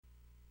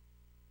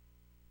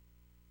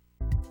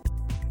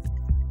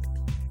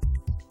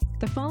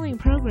The following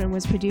program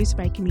was produced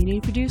by a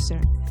community producer.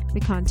 The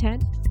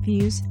content,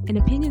 views, and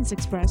opinions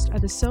expressed are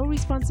the sole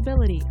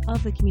responsibility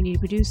of the community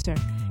producer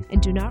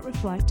and do not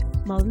reflect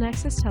Malden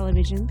Access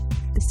Television,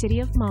 the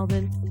City of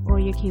Malden, or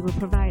your cable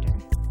provider.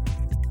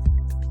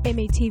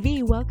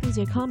 MATV welcomes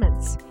your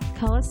comments.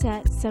 Call us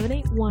at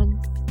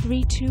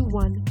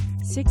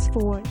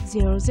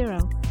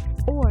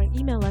 781-321-6400 or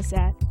email us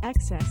at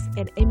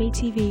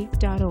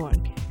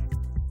access@matv.org.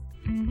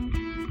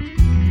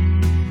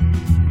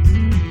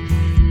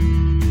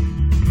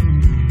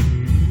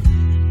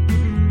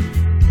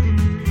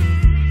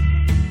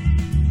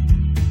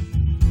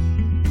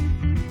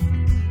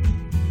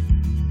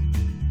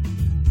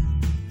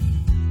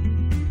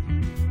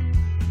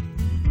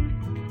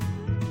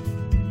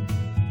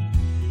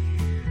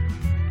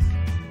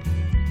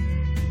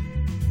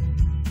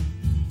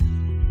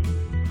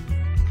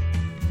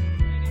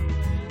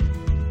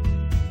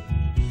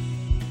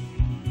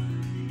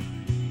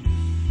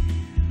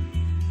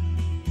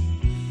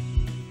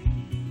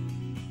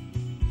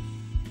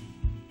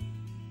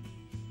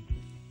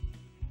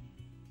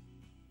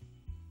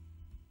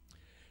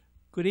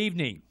 Good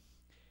evening,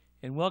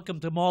 and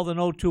welcome to Malden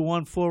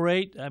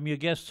 02148. I'm your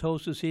guest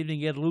host this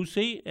evening, Ed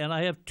Lucy, and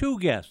I have two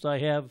guests. I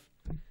have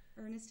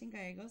Ernestine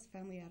Gallegos,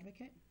 family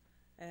advocate.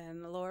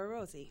 And Laura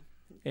Rosie.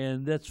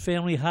 And that's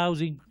Family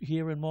Housing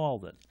here in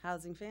Malden.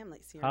 Housing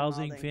Families here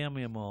Housing in Malden.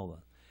 Family in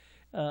Malden.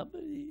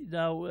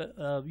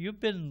 Now, you've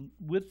been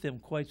with them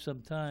quite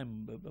some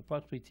time,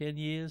 approximately 10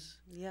 years.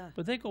 Yeah.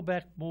 But they go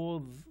back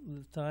more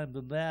time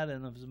than that,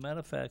 and as a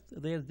matter of fact,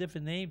 they had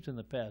different names in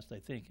the past, I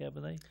think,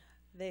 haven't they?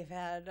 They've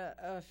had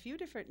a few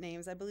different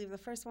names. I believe the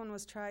first one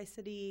was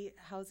Tri-City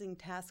Housing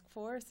Task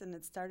Force, and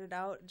it started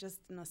out just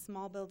in a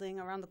small building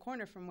around the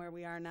corner from where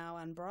we are now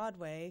on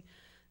Broadway,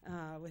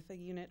 with a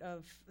unit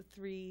of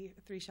three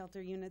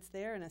shelter units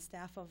there and a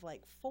staff of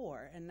like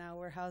 4. And now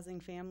we're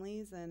housing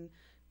families, and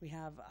we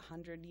have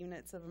 100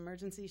 units of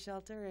emergency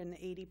shelter and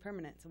 80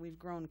 permanent. So we've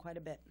grown quite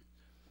a bit.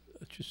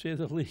 To say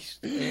the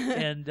least.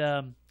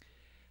 And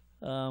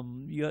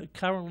you're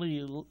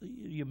currently,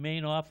 your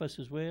main office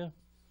is where?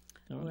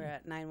 We're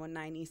at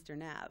 919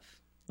 Eastern Ave.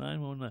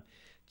 919.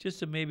 Just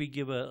to maybe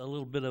give a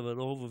little bit of an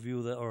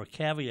overview or a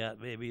caveat,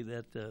 maybe,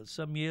 that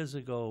some years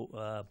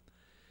ago,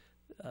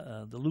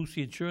 the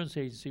Lucy Insurance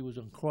Agency was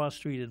on Cross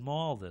Street in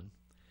Malden,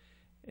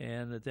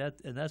 and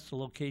that's the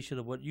location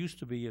of what used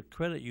to be a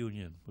credit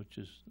union, which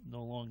is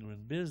no longer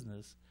in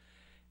business.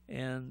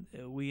 And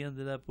we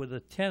ended up with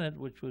a tenant,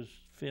 which was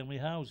Family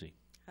Housing.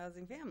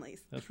 Housing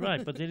Families. That's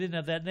right, but they didn't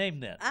have that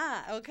name then.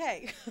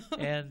 Okay.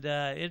 And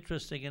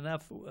interesting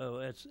enough,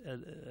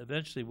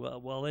 eventually,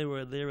 while they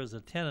were there as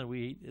a tenant,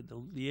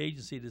 the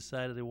agency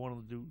decided they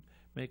wanted to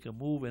make a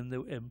move, and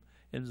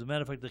as a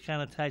matter of fact, to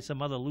kind of tie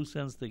some other loose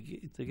ends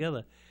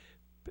together,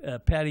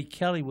 Patty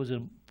Kelly was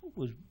at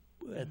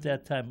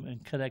that time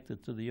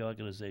connected to the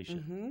organization.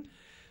 Mm-hmm.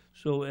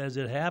 So as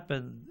it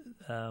happened,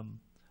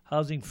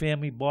 Housing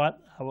Family bought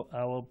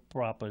our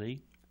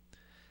property.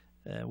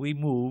 We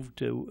moved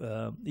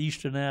to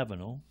Eastern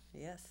Avenue.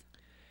 Yes.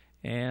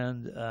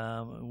 And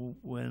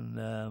when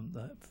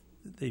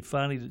they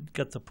finally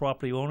got the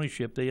property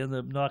ownership, they ended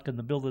up knocking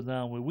the building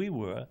down where we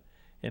were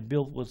and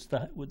built with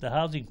the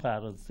housing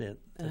part of it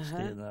that's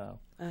there now.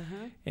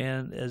 Uh-huh.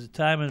 And as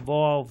time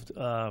evolved,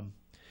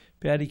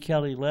 Patty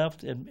Kelly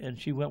left, and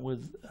she went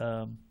with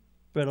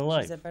Better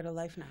Life. She's at Better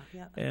Life now,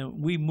 yeah.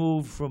 And we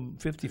moved from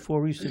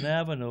 54 Eastern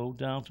Avenue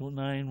down to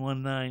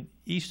 919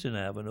 Eastern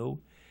Avenue.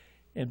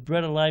 And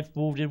Bread of Life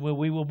moved in where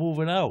we were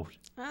moving out.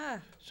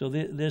 So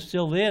they're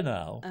still there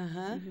now. Uh-huh.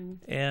 Mm-hmm.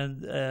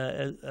 And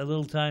a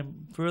little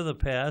time further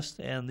passed,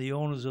 and the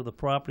owners of the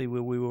property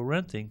where we were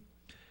renting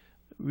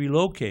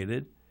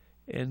relocated,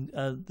 and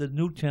the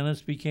new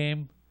tenants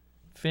became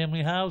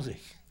Family Housing.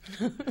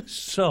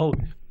 So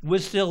we're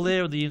still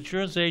there. The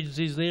insurance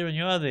agency's there, and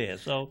you're there.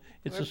 So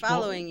we're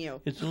following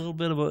you. It's a little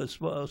bit of a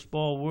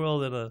small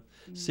world and a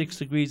 6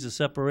 degrees of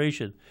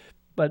separation.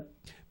 But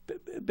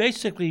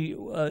basically,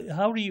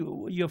 how do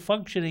your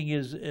functioning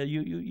is?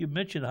 You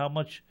mentioned how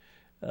much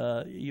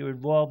you're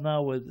involved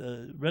now with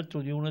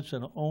rental units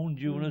and owned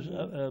units.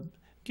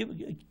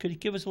 Could you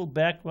give us a little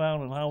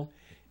background on how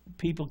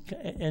people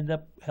end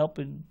up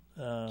helping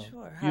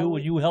Sure. you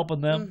and you helping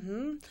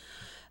them?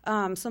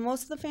 Mm-hmm. So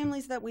most of the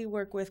families that we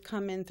work with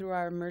come in through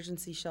our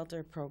emergency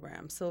shelter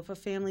program. So if a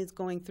family is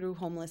going through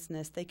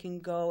homelessness, they can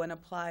go and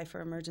apply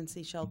for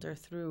emergency shelter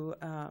through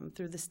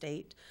the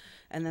state,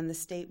 and then the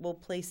state will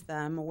place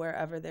them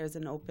wherever there's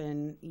an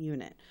open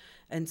unit.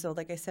 And so,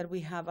 like I said, we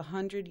have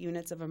 100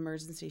 units of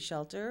emergency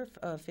shelter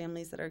of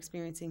families that are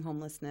experiencing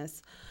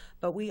homelessness.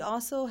 But we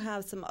also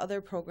have some other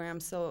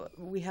programs. So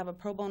we have a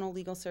pro bono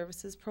legal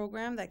services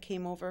program that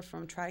came over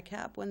from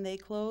TRICAP when they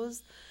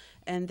closed,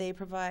 and they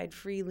provide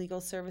free legal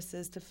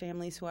services to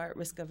families who are at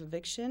risk of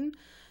eviction.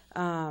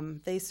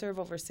 They serve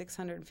over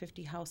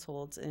 650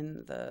 households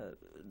in the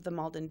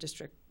Malden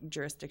district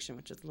jurisdiction,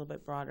 which is a little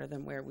bit broader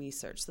than where we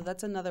search. So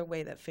that's another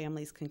way that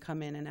families can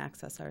come in and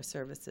access our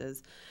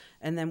services.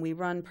 And then we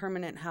run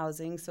permanent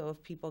housing, so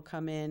if people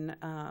come in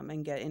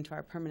and get into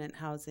our permanent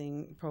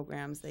housing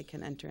programs, they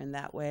can enter in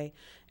that way.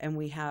 And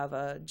we have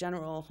a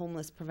general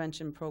homeless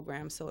prevention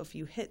program, so if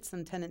you hit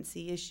some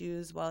tenancy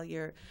issues while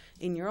you're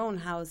in your own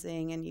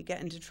housing and you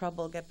get into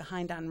trouble, get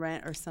behind on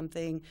rent or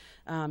something,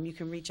 you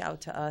can reach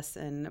out to us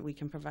and we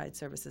can provide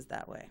services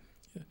that way.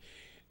 Yeah.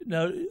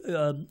 Now,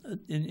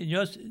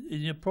 in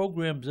your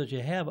programs that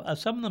you have, are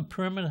some of them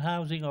permanent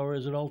housing or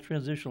is it all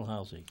transitional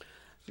housing?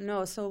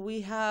 No, so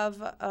we have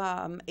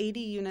 80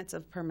 units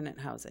of permanent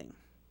housing,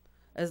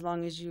 as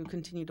long as you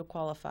continue to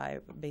qualify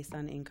based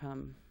on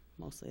income.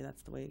 Mostly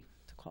that's the way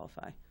to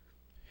qualify.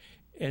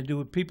 And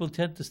do people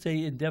tend to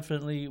stay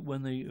indefinitely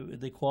when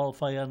they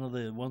qualify under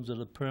the ones that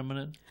are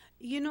permanent?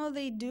 You know,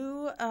 they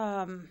do.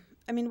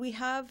 I mean, we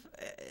have,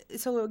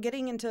 so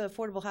getting into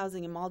affordable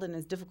housing in Malden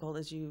is difficult,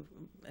 as you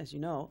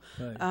know.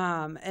 Right.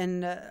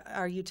 And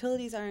our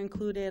utilities are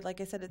included.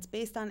 Like I said, it's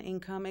based on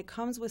income. It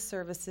comes with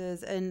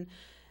services. And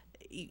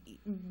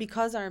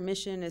because our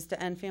mission is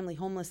to end family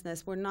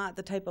homelessness, we're not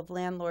the type of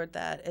landlord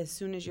that as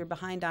soon as you're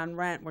behind on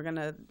rent, we're going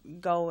to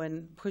go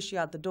and push you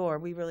out the door.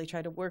 We really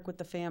try to work with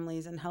the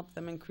families and help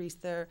them increase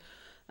their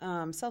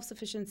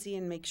self-sufficiency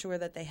and make sure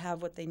that they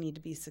have what they need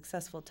to be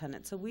successful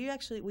tenants. So we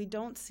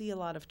don't see a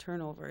lot of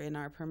turnover in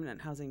our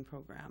permanent housing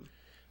program.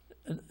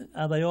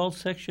 Are they all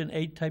Section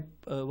 8 type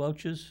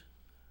vouchers?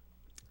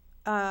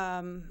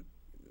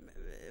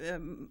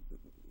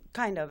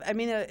 Kind of. I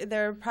mean,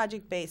 they're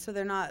project-based, so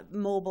they're not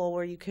mobile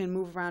where you can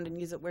move around and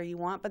use it where you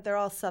want, but they're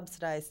all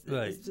subsidized.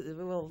 Right. It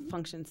will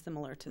function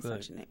similar to Right.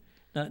 Section 8.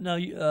 Now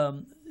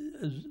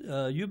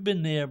you've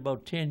been there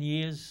about 10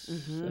 years.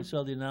 Mm-hmm. I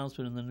saw the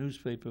announcement in the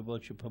newspaper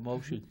about your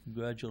promotion.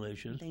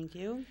 Congratulations. Thank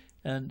you.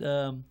 And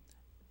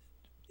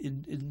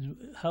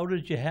how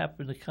did you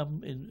happen to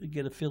come and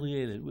get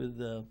affiliated with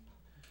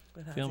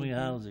Family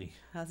Housing?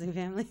 Housing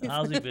Families.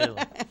 Housing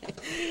Family.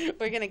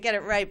 We're going to get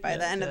it right by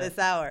the end of this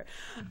hour.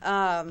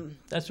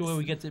 That's the way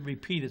we get to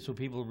repeat it so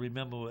people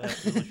remember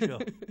after the show.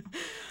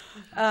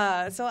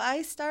 So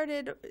I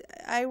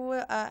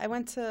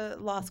went to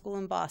law school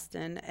in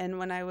Boston, and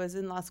when I was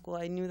in law school,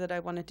 I knew that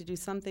I wanted to do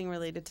something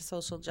related to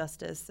social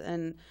justice.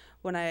 And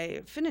when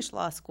I finished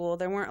law school,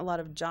 there weren't a lot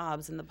of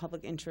jobs in the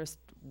public interest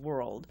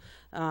world.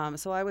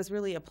 So I was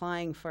really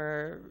applying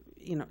for,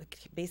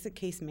 basic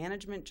case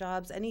management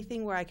jobs,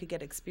 anything where I could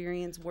get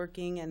experience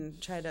working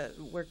and try to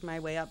work my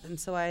way up. And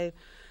so I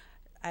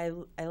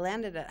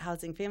landed at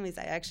Housing Families.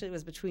 I actually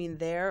was between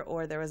there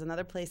was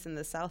another place in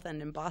the South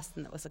End in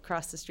Boston that was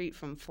across the street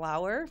from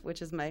Flower,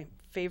 which is my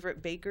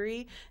favorite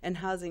bakery, and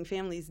Housing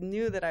Families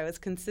knew that I was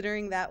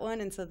considering that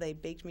one, and so they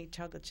baked me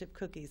chocolate chip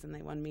cookies, and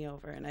they won me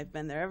over, and I've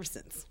been there ever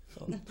since.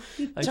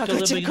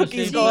 Chocolate chip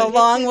cookies go a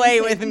long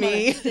way with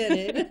me.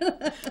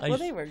 Well,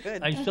 they were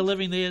good. Are you still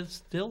living there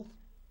still?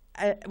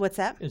 What's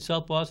that? In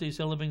South Boston? Are you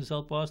still living in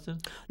South Boston?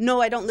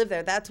 No, I don't live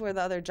there. That's where the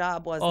other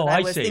job was that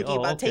I was thinking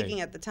about taking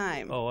at the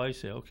time. Oh, I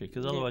see. Okay,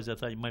 because otherwise I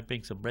thought you might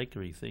bring some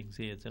bakery things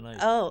here tonight.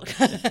 Oh.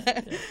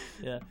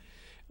 Yeah.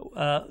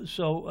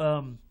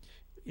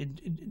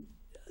 In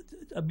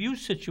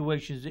abuse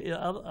situations,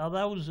 are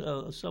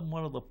those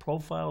somewhat of the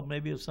profile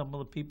maybe of some of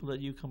the people that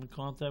you come in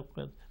contact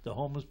with, the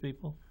homeless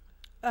people?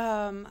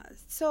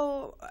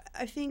 So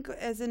I think,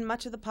 as in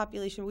much of the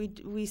population,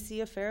 we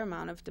see a fair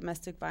amount of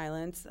domestic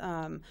violence.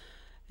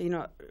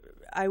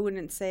 I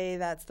wouldn't say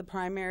that's the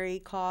primary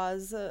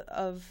cause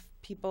of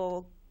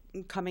people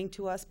coming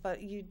to us,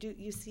 but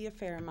you see a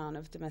fair amount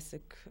of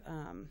domestic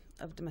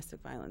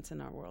violence in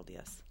our world.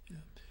 Yes.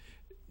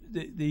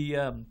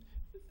 Yeah.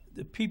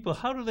 The people,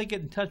 how do they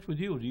get in touch with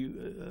you? Do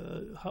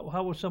you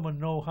how will someone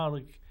know how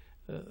to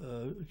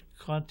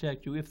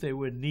contact you if they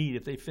were in need,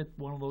 if they fit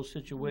one of those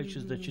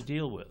situations that you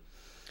deal with?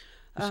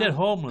 You said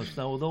homeless.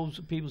 Now, are those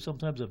people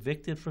sometimes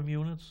evicted from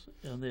units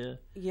and they're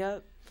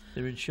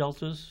in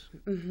shelters?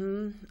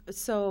 Mm-hmm.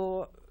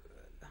 So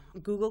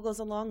Google goes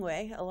a long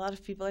way. A lot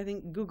of people, I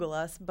think, Google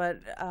us. But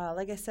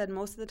like I said,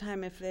 most of the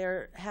time, if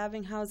they're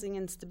having housing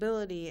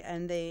instability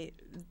and they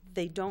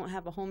don't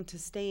have a home to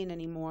stay in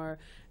anymore,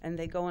 and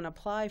they go and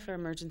apply for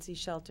emergency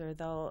shelter,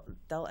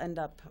 they'll end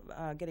up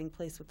getting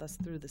placed with us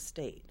through the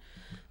state.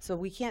 So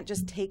we can't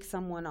just take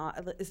someone off,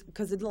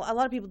 because a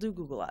lot of people do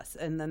Google us,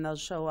 and then they'll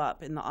show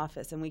up in the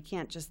office, and we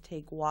can't just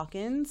take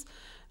walk-ins.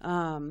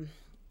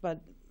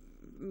 But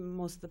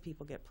most of the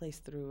people get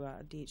placed through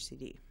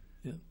DHCD.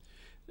 Yeah.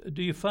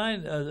 Do you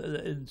find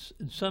in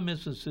some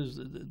instances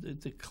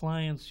the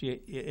clients you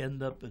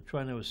end up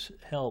trying to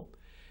help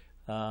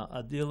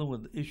are dealing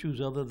with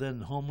issues other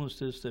than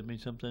homelessness? I mean,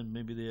 sometimes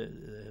maybe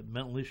they're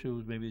mental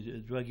issues,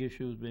 maybe drug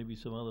issues, maybe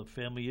some other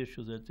family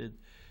issues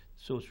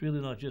so it's really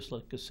not just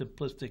like a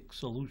simplistic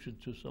solution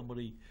to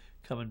somebody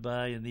coming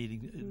by and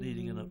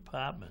needing an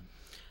apartment.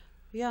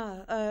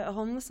 Yeah,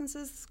 homelessness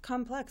is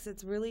complex.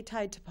 It's really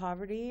tied to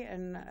poverty,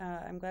 and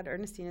I'm glad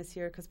Ernestine is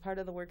here, because part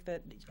of the work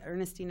that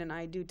Ernestine and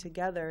I do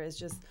together is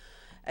just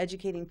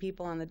educating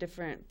people on the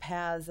different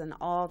paths and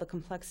all the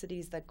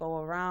complexities that go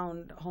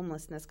around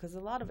homelessness, because a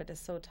lot of it is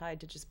so tied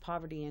to just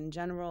poverty in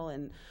general,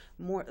 and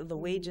more the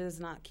wages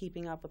not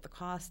keeping up with the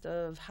cost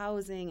of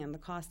housing and the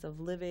cost of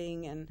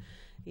living, and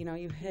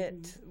you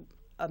hit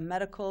a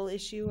medical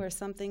issue or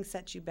something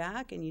sets you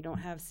back and you don't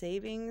have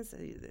savings,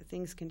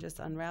 things can just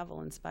unravel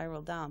and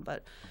spiral down.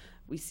 But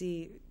we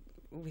see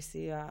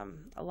a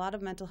lot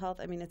of mental health.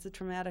 I mean, it's a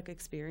traumatic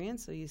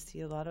experience, so you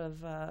see a lot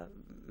of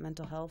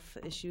mental health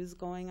issues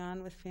going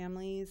on with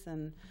families,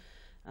 and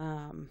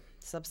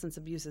substance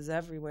abuse is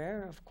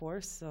everywhere, of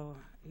course. So,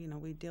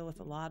 we deal with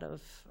a lot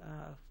of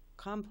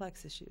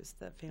complex issues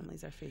that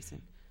families are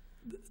facing.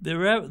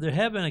 There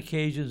have been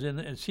occasions, and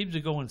it seems to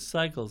go in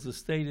cycles. The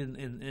state,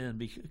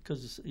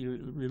 because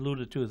you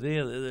alluded to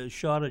there, the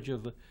shortage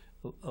of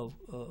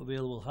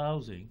available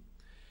housing,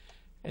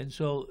 and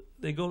so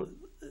they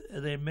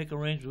make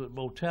arrangements with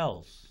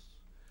motels,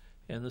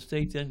 and the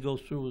state then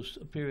goes through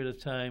a period of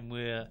time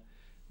where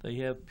they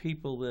have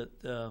people that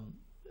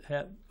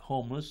have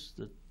homeless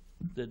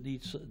that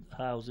need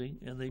housing,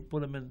 and they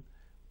put them in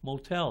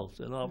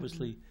motels, and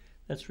obviously.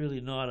 That's really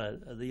not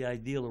the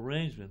ideal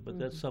arrangement, but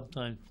that's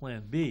sometimes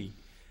Plan B.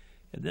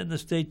 And then the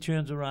state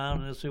turns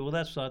around and they say, well,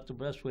 that's not the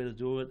best way to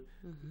do it.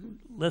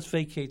 Let's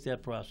vacate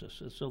that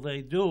process. And so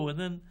they do, and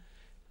then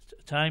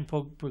time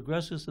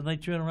progresses, and they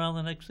turn around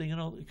the next thing,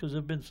 because there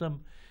have been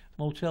some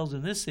motels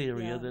in this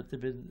area that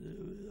have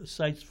been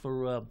sites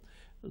for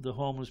the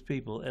homeless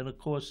people. And, of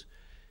course,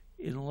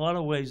 in a lot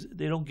of ways,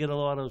 they don't get a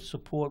lot of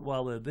support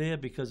while they're there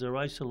because they're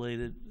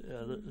isolated.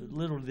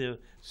 Literally, they're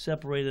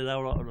separated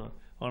out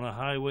on a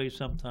highway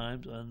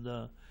sometimes,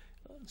 and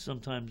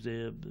sometimes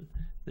they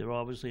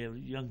obviously have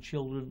young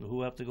children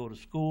who have to go to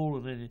school,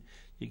 and then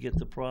you get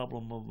the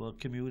problem of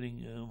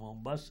commuting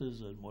on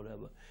buses and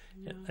whatever.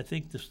 Yeah. I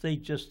think the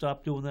state just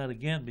stopped doing that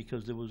again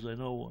because there was, there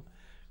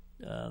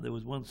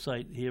was one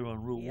site here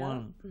on Route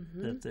 1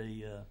 that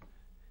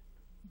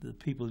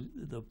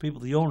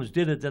the owners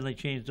did it, then they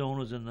changed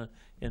owners and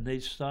they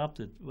stopped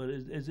it. But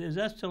is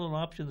that still an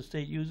option the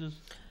state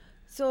uses?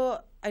 So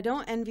I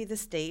don't envy the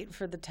state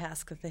for the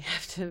task that they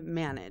have to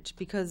manage,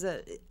 because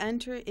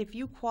if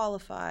you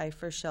qualify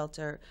for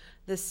shelter,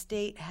 the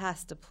state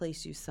has to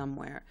place you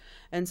somewhere.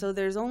 And so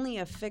there's only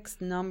a fixed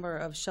number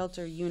of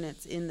shelter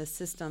units in the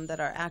system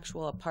that are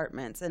actual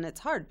apartments. And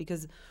it's hard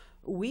because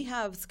we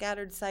have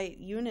scattered site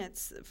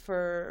units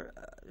for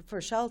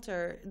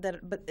shelter,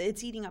 but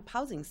it's eating up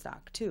housing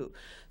stock too.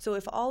 So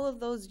if all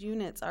of those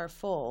units are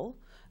full,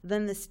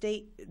 then the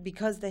state,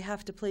 because they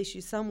have to place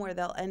you somewhere,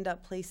 they'll end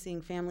up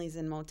placing families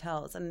in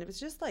motels. And it was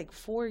just like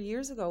 4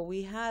 years ago,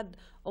 we had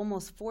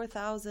almost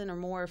 4,000 or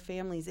more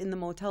families in the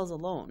motels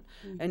alone.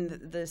 And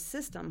the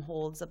system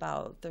holds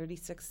about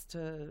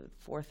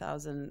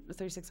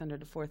 3,600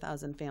 to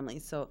 4,000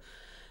 families. So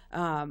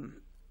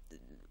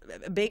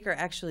Baker,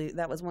 actually,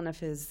 that was one of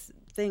his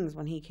things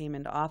when he came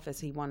into office.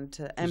 He wanted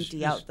to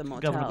empty out the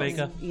motels. Governor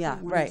Baker? Yeah,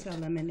 Wanted right. to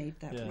eliminate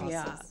that process.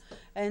 Yeah.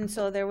 And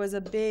so there was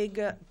a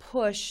big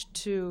push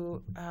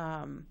to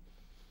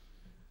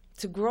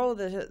grow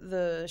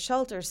the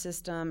shelter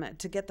system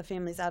to get the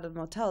families out of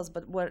motels.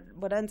 But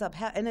what ends up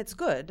and it's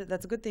good,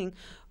 that's a good thing.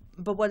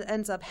 But what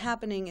ends up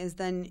happening is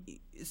then,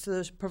 so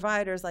those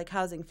providers like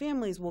Housing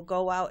Families will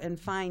go out and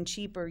find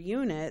cheaper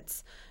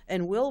units,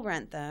 and we'll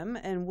rent them,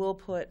 and we'll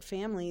put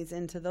families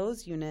into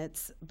those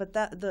units. But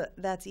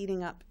that's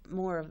eating up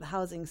more of the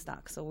housing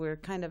stock. So we're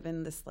kind of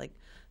in this like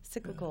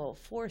cyclical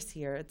force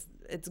here.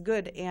 It's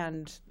good,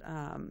 and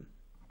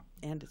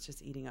it's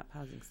just eating up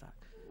housing stock.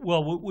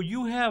 Well, would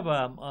you have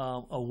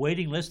a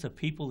waiting list of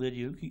people that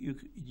you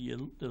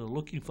that are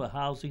looking for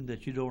housing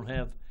that you don't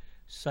have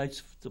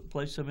sites to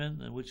place them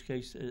in which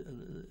case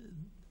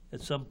at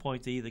some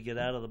point they either get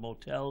out of the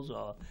motels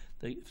or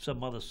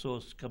some other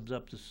source comes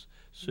up to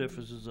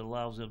surfaces and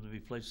allows them to be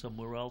placed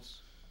somewhere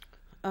else?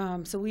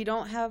 So we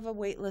don't have a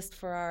wait list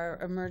for our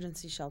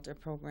emergency shelter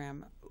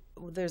program.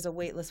 There's a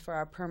wait list for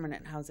our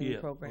permanent housing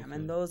program,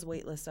 and those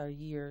wait lists are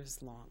years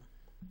long.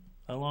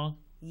 How long?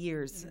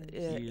 Years.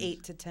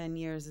 8 to 10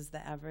 years is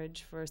the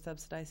average for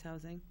subsidized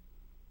housing.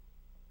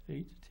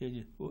 8 to 10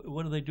 years.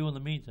 What do they do in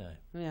the meantime?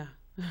 Yeah.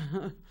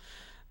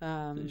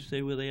 They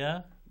stay where they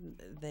are?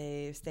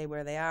 They stay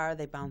where they are.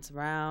 They bounce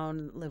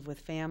around, live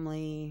with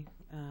family.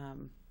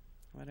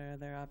 What are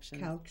their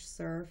options? Couch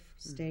surf,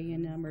 stay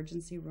in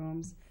emergency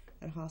rooms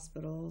at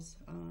hospitals,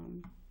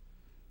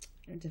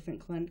 at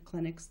different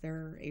clinics.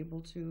 They're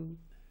able to,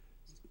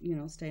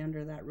 stay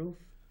under that roof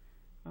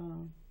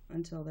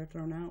until they're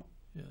thrown out.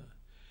 Yeah.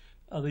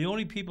 Are the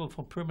only people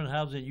from permanent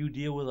housing you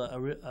deal with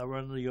are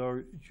under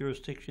your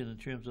jurisdiction in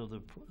terms of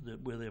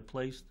where they're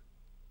placed?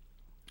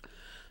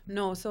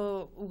 No,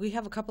 so we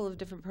have a couple of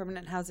different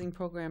permanent housing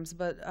programs,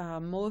 but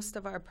most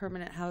of our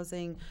permanent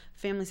housing,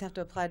 families have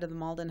to apply to the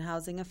Malden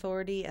Housing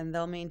Authority, and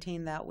they'll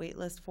maintain that wait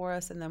list for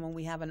us. And then when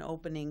we have an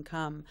opening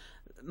come,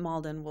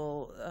 Malden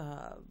will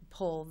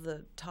pull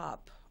the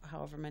top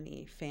however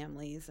many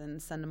families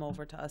and send them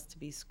over to us to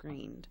be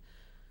screened.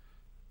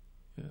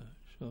 Yeah.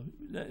 So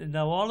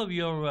now all of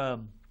your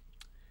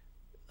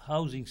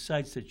housing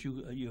sites that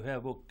you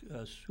have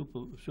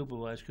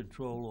supervised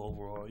control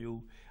over,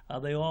 or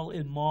are they all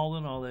in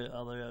Malden, or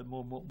are they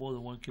more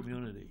than one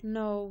community?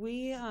 No,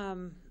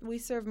 we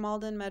serve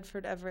Malden,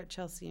 Medford, Everett,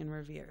 Chelsea, and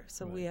Revere.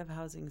 So we Right. have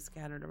housing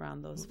scattered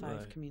around those 5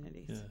 Right.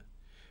 communities.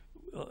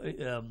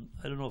 Yeah.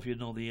 I don't know if you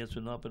know the answer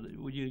or not, but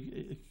would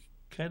you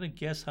kind of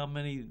guess how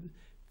many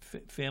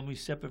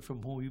families separate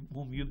from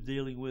whom you're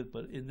dealing with,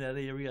 but in that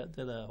area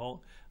that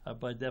are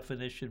by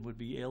definition would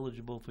be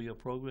eligible for your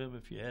program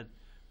if you had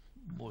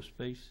more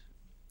space?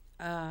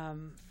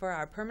 For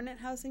our permanent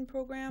housing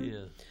program,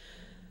 Yeah.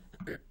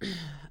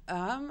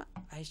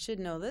 I should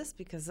know this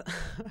because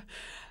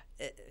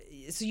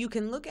so you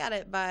can look at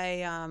it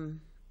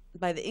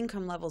by the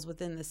income levels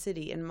within the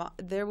city, and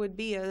there would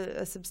be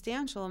a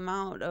substantial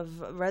amount of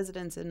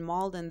residents in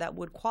Malden that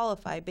would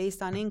qualify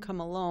based on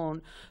income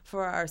alone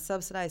for our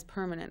subsidized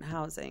permanent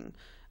housing.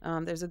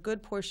 There's a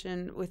good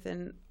portion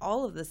within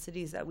all of the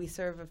cities that we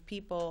serve of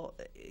people,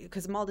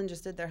 because Malden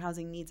just did their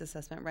housing needs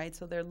assessment, right?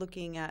 So they're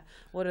looking at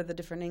what are the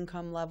different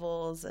income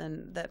levels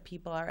and that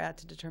people are at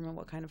to determine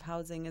what kind of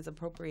housing is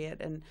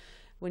appropriate. And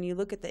when you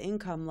look at the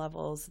income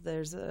levels,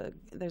 there's a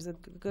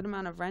good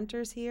amount of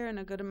renters here and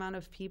a good amount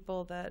of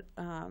people that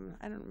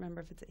I don't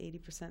remember if it's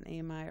 80%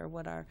 AMI or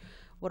what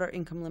our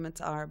income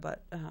limits are,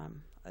 but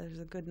there's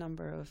a good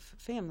number of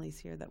families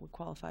here that would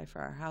qualify for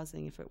our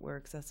housing if it were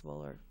accessible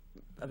or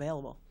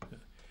available.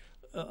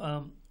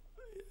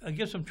 I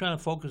guess I'm trying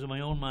to focus on my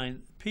own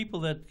mind. People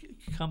that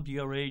come to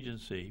your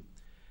agency,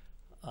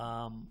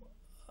 are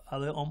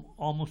they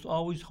almost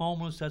always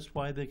homeless? That's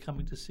why they're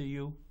coming to see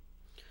you?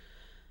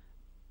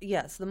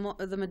 Yes, the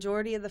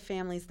majority of the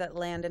families that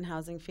land in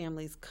housing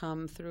families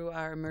come through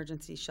our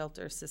emergency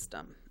shelter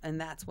system, and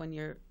that's when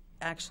you're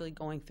actually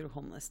going through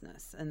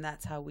homelessness, and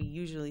that's how we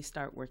usually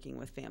start working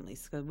with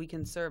families, because we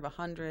can serve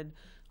 100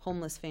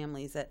 homeless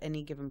families at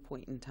any given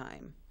point in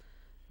time.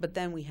 But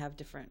then we have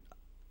different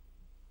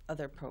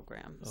other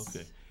programs.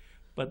 Okay,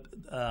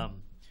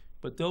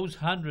 but those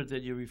 100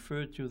 that you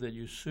referred to that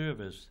you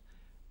service,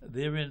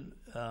 they're in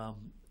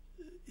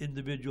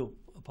individual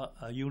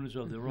units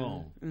of their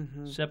own,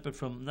 separate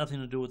from, nothing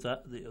to do with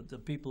the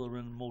people who are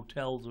in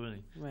motels or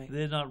anything. Right.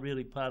 They're not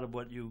really part of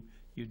what you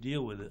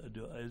deal with,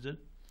 is it?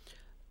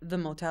 The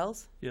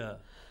motels? Yeah.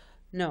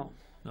 No.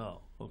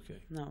 No.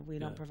 Okay. No, we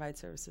don't Yeah. provide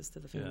services to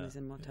the families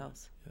in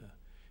motels.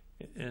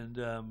 Yeah.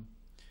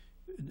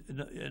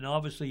 And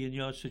obviously, in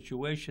your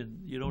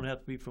situation, you don't have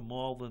to be from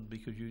Malden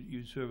because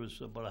you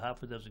service about a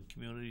half a dozen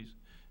communities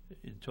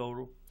in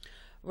total.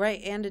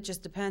 Right, and it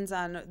just depends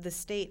on the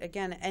state.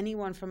 Again,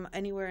 anyone from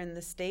anywhere in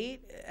the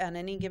state, on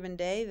any given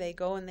day, they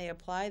go and they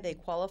apply, they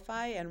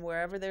qualify, and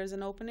wherever there's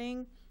an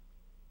opening,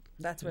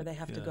 that's where they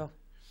have to Yeah. go.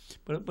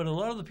 But a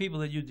lot of the people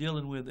that you're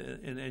dealing with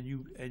and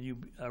you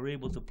are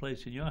able to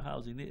place in your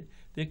housing,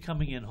 they're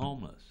coming in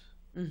homeless.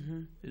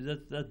 Mm-hmm.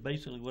 That's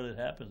basically what it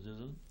happens,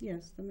 isn't it?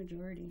 Yes, the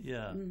majority.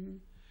 Yeah. Mm-hmm.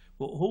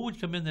 Well, who would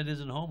come in that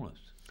isn't homeless?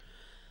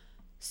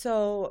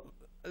 So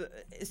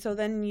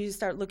then you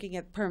start looking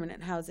at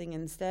permanent housing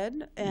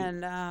instead,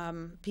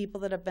 and people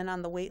that have been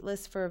on the wait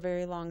list for a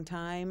very long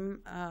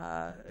time.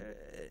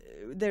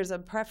 There's a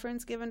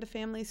preference given to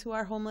families who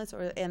are homeless,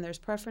 and there's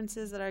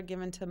preferences that are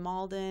given to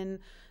Malden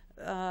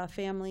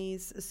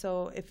families.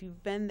 So if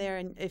you've been there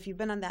and if you've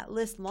been on that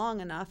list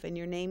long enough and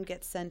your name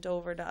gets sent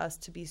over to us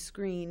to be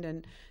screened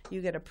and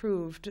you get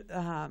approved,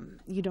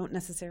 you don't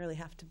necessarily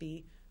have to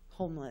be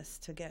homeless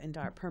to get into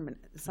our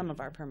some of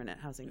our permanent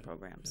housing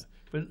programs.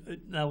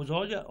 But now, was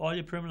all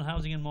your permanent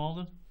housing in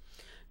Malden?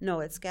 No,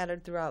 it's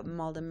scattered throughout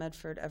Malden,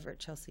 Medford, Everett,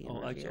 Chelsea,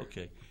 and Revere.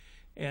 Okay.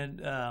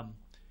 And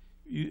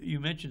you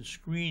mentioned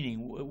screening.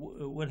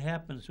 What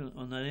happens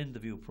on that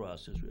interview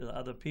process?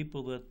 Are there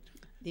people that...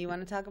 Do you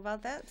want to talk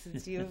about that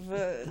since you've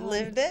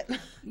lived it?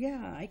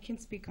 Yeah, I can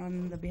speak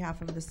on the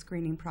behalf of the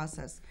screening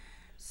process.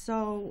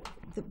 So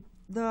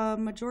the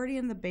majority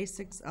and the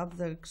basics of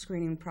the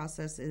screening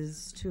process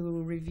is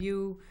to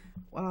review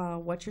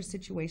what your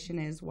situation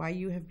is, why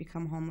you have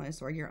become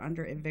homeless or you're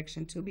under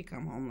eviction to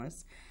become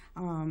homeless,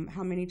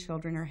 how many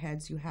children or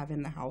heads you have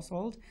in the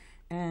household,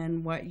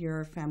 and what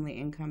your family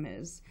income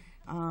is.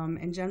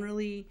 And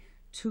generally,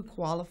 to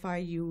qualify,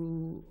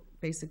 you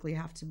basically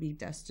have to be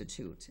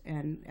destitute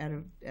and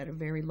at a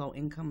very low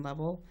income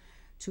level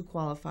to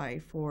qualify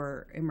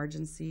for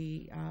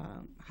emergency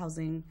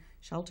housing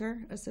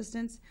shelter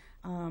assistance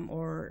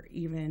or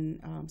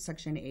even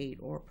Section 8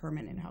 or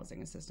permanent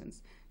housing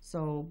assistance.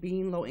 So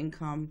being low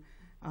income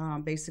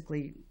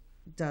basically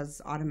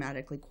does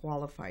automatically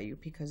qualify you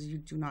because you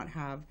do not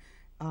have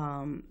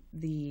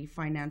the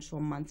financial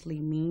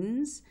monthly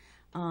means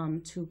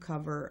to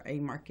cover a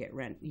market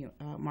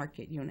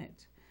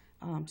unit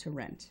to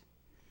rent.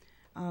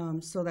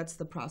 So that's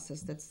the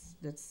process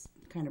that's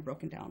kind of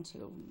broken down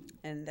to.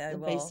 And I the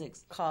will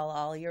basics. call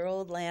all your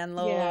old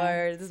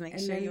landlords, make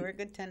And sure then- you were a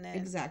good tenant.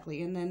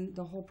 Exactly, and then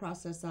the whole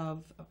process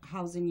of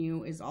housing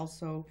you is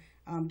also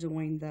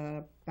doing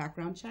the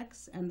background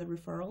checks and the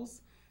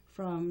referrals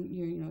from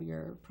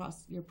your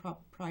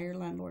prior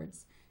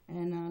landlords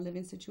and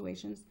living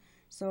situations.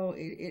 So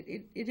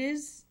it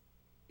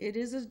it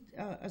is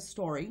a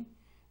story,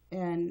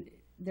 and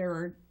there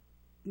are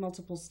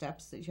multiple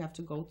steps that you have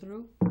to go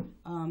through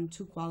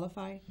to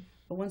qualify.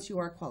 But once you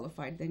are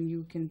qualified, then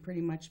you can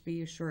pretty much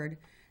be assured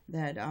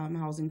that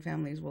housing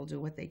families will do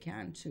what they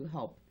can to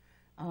help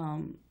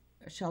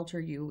shelter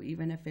you,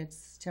 even if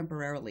it's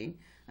temporarily,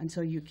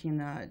 until you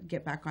can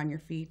get back on your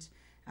feet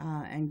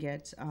and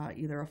get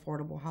either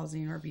affordable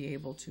housing or be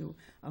able to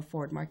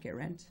afford market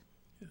rent.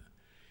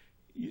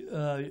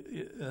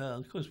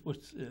 Of course,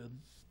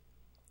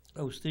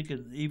 I was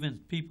thinking, even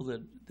people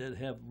that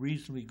have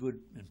reasonably good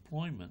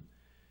employment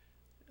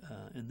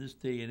in this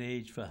day and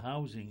age for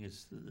housing,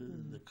 it's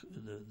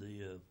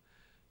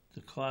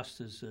the cost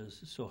is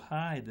so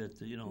high that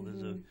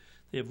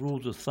they have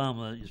rules of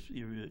thumb.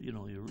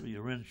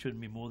 Your rent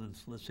shouldn't be more than,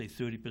 let's say,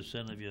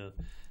 30% of your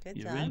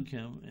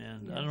income,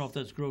 and yes. I don't know if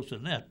that's gross or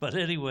net, but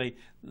anyway,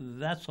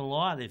 that's a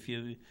lot. If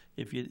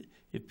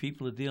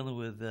people are dealing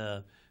with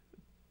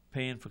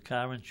paying for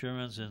car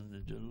insurance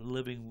and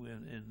living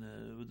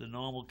with the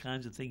normal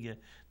kinds of things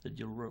that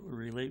you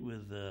relate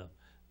with,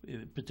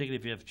 particularly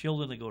if you have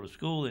children that go to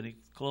school, they need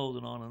clothes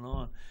and on and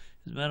on.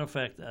 As a matter of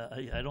fact,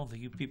 I don't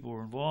think you people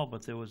were involved,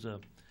 but there was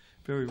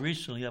very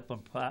recently up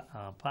on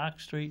Park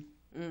Street,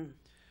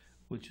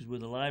 which is where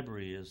the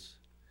library is,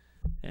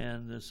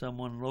 and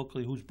someone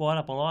locally who's bought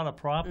up a lot of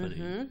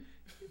property,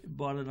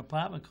 bought an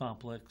apartment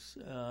complex,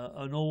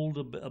 an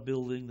old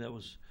building that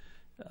was,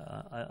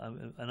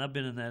 and I've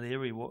been in that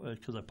area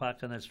because I park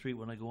on that street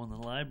when I go in the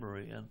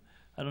library, and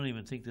I don't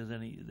even think there's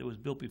any. It was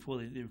built before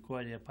they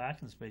required to have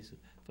parking spaces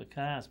for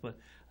cars, but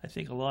I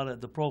think a lot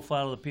of the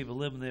profile of the people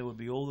living there would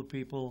be older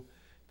people,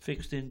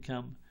 fixed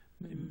income,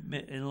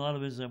 and a lot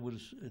of it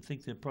I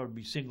think there'd probably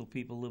be single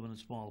people living in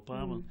small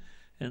apartments.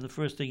 And the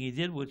first thing he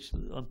did, which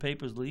on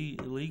paper is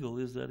illegal,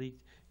 is that he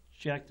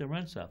jacked the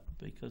rents up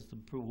because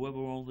whoever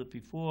owned it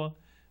before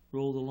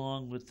rolled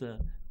along with the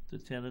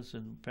tenants,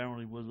 and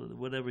apparently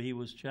whatever he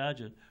was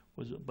charging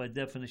was by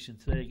definition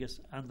today, I guess,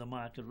 under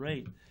market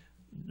rate.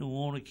 New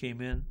owner came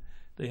in.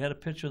 They had a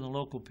picture in the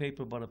local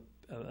paper about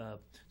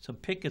some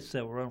pickets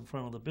that were out in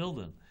front of the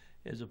building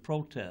as a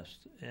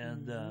protest.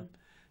 And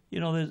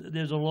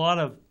there's a lot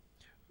of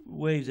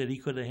ways that he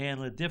could have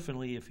handled it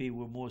differently if he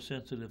were more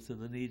sensitive to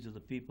the needs of the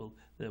people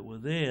that were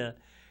there.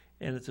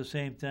 And at the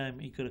same time,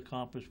 he could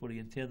accomplish what he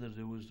intended to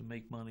do, was to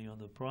make money on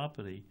the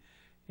property.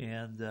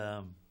 And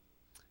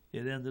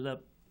it ended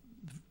up,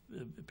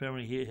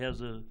 apparently he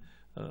has a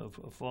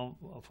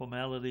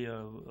formality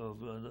of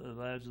the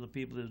lives of the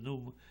people.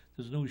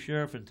 There's a new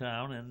sheriff in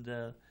town,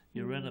 and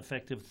you're in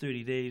effective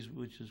 30 days,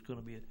 which is going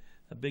to be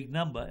a big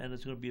number, and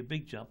it's going to be a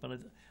big jump.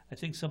 And I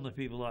think some of the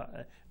people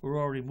were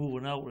already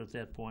moving out at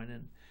that point.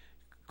 And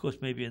of course,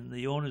 maybe in the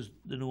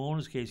new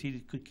owner's case,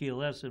 he could care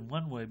less in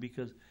one way,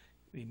 because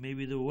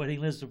maybe the waiting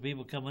list of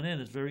people coming in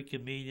is very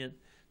convenient.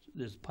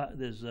 There's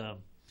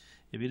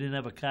if you didn't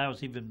have a car,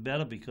 it's even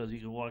better, because you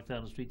can walk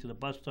down the street to the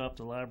bus stop,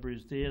 the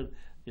library's there,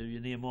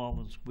 you're near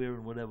Malden Square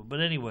and whatever. But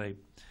anyway,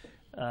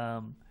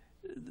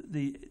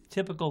 the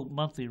typical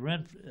monthly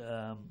rent,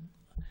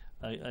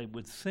 I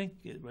would think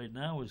right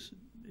now is,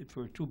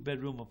 for a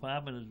 2-bedroom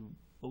apartment, is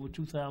over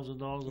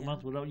 $2,000 a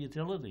month without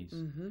utilities.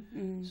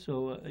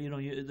 So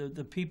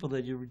the people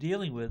that you're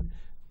dealing with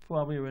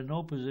probably are in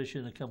no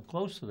position to come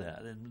close to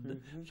that,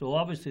 and so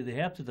obviously they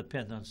have to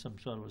depend on some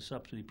sort of a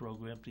subsidy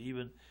program to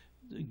even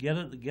get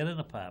an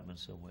apartment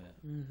somewhere.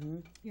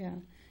 Yeah,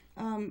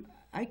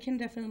 I can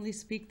definitely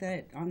speak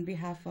that on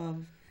behalf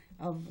of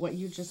what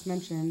you just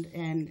mentioned,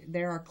 and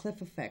there are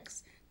cliff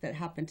effects that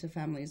happen to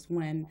families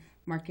when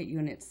market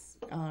units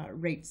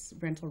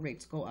rental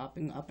rates go up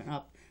and up and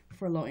up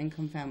for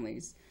low-income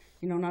families.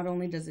 Not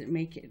only does it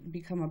make it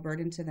become a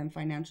burden to them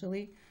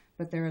financially,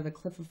 but there are the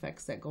cliff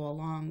effects that go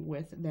along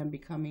with them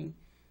becoming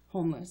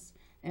homeless,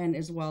 and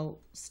as well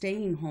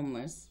staying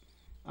homeless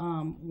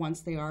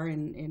once they are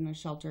in a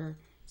shelter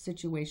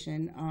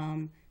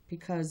situation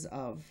because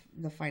of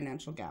the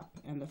financial gap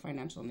and the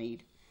financial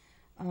need.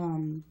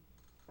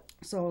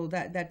 So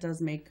that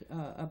does make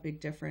a big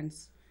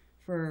difference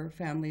for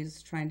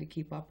families trying to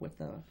keep up with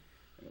the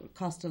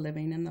cost of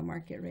living and the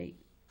market rate.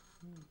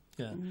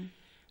 Yeah.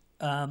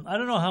 I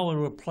don't know how it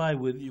would apply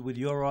with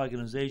your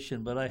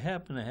organization, but I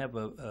happen to have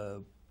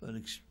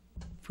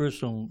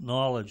personal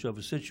knowledge of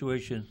a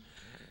situation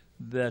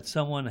that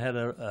someone had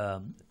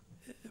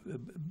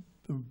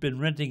been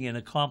renting in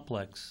a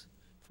complex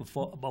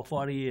for about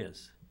 40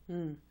 years,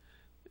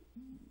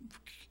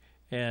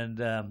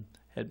 and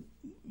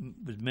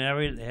was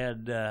married,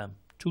 had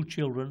 2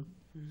 children,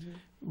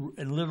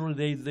 and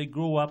literally they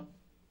grew up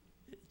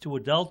to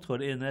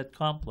adulthood in that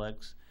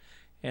complex.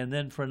 And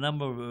then for a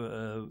number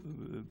of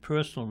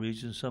personal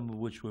reasons, some of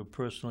which were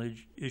personal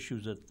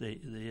issues that they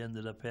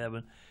ended up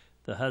having,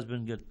 the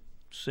husband got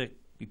sick,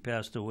 he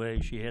passed away,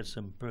 she had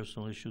some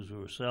personal issues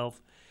with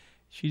herself.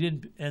 She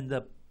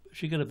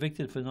got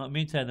evicted for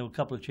meantime there were a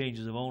couple of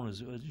changes of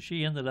owners.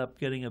 She ended up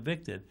getting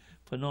evicted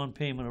for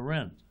non-payment of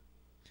rent.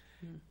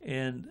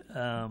 And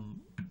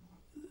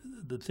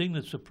the thing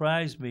that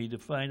surprised me to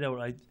find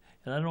out, and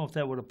I don't know if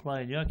that would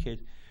apply in your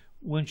case,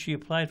 when she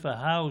applied for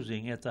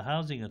housing at the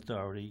housing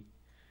authority,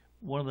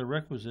 one of the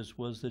requisites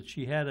was that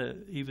she had to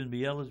even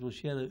be eligible.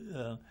 She had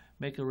to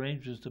make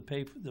arrangements to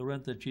pay for the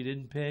rent that she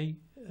didn't pay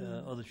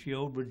or that she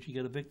owed when she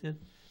got evicted.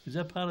 Is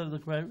that part of the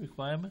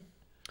requirement?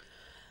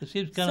 It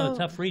seems kind of a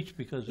tough reach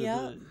because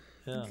of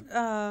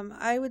the.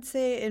 I would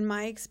say in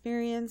my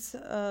experience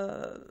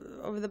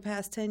over the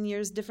past 10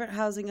 years, different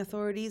housing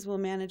authorities will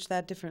manage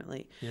that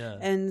differently. Yeah.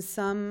 And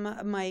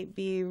some might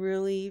be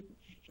really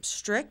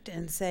strict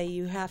and say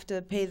you have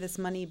to pay this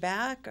money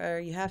back or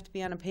you have to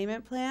be on a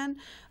payment plan.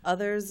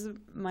 Others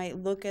might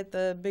look at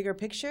the bigger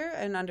picture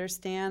and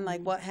understand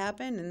like what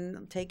happened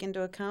and take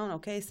into account,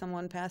 okay,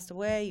 someone passed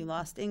away, you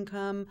lost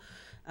income.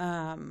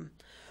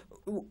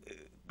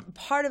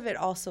 Part of it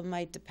also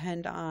might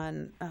depend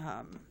on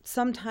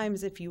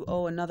sometimes if you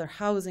owe another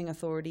housing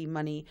authority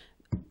money,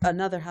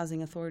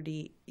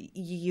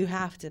 you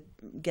have to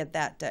get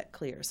that debt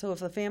clear. So if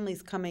the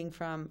family's coming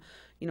from,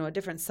 a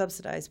different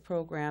subsidized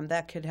program,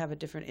 that could have a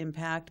different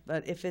impact.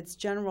 But if it's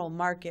general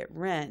market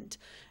rent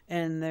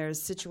and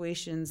there's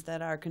situations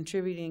that are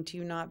contributing to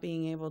you not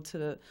being able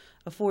to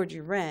afford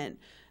your rent,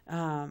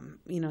 I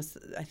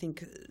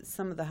think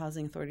some of the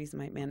housing authorities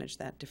might manage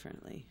that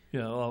differently.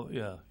 Yeah,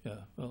 yeah.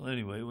 Well,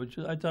 anyway,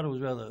 I thought it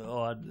was rather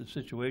odd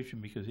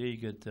situation because here you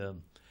get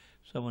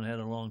someone had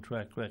a long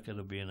track record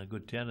of being a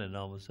good tenant, and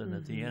all of a sudden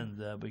at the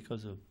end,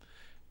 because of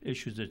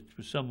issues that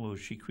for some of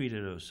she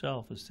created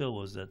herself, it still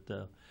was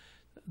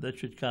that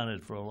should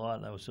counted for a lot.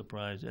 And I was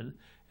surprised, and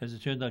as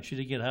it turned out, she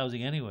didn't get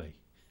housing anyway.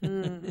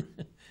 Oh,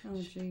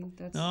 gee,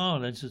 that's... No,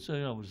 that's just,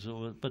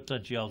 but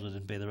then she also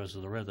didn't pay the rest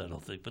of the rent, I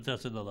don't think. But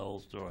that's another whole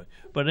story.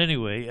 But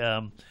anyway,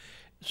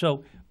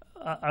 so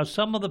are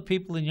some of the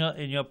people in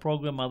your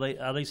program,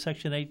 are they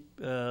Section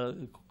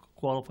 8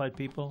 qualified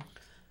people?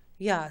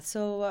 Yeah,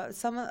 so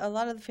a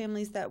lot of the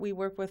families that we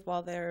work with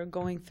while they're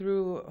going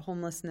through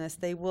homelessness,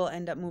 they will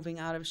end up moving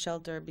out of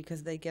shelter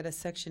because they get a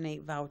Section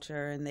 8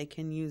 voucher and they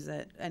can use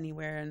it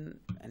anywhere in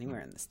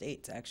the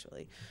States,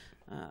 actually.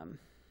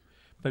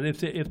 But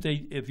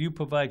if you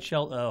provide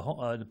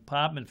an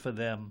apartment for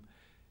them,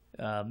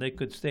 they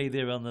could stay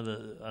there under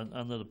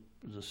the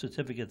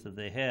certificate that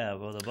they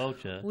have or the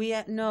voucher.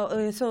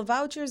 So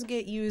vouchers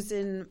get used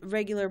in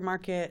regular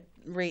market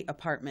rate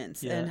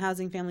apartments, and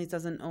Housing Families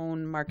doesn't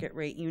own market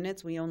rate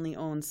units. We only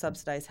own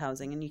subsidized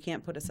housing, and you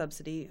can't put a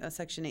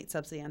Section 8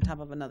 subsidy on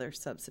top of another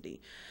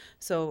subsidy.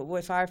 So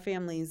if our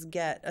families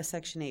get a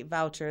Section 8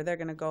 voucher, they're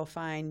going to go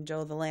find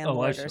Joe the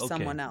landlord or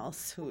someone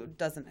else who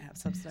doesn't have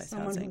subsidized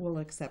housing. Someone who will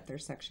accept their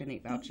Section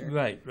 8 voucher.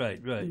 Right.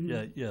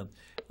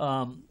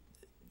 Yeah.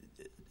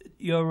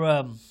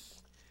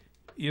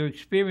 Your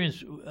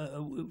experience,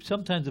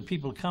 sometimes the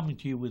people coming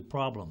to you with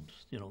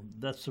problems,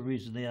 that's the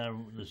reason they are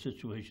in the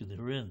situation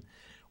they're in.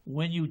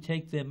 When you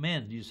take them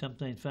in, do you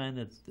sometimes find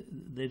that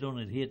they don't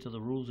adhere to the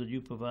rules that you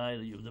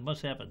provide? There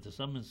must happen to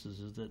some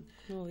instances that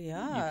you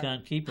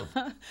can't keep them.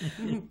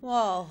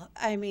 Well,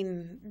 I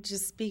mean,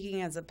 just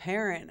speaking as a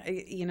parent,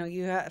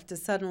 you have to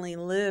suddenly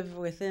live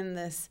within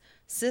this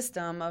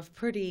system of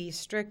pretty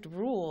strict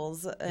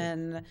rules,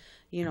 and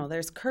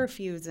there's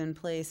curfews in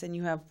place, and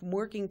you have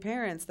working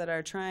parents that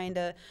are trying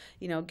to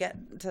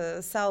get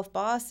to South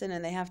Boston,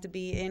 and they have to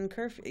be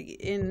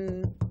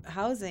in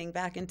housing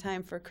back in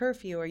time for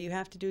curfew, or you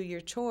have to do your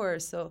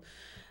chores. So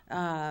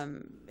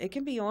it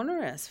can be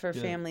onerous for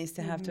families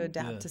to have to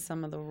adapt to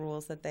some of the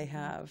rules that they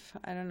have.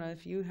 I don't know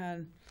if you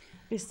had...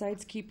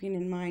 Besides keeping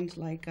in mind,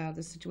 like,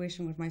 the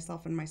situation with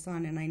myself and my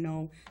son, and I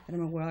know that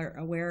I'm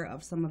aware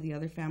of some of the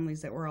other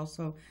families that were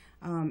also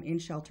in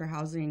shelter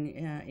housing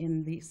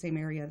in the same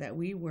area that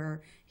we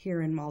were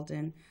here in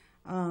Malden,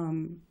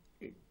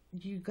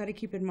 you got to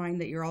keep in mind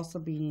that you're also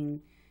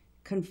being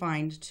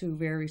confined to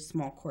very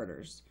small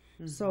quarters.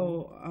 Mm-hmm.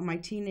 So my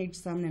teenage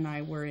son and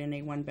I were in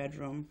a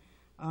one-bedroom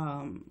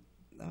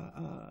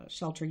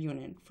shelter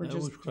unit for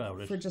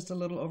just a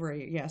little over a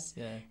year. Yes.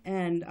 Yeah.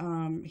 And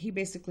he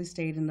basically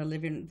stayed in the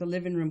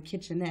living room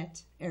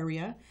kitchenette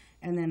area,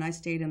 and then I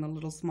stayed in a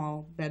little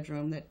small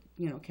bedroom that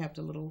kept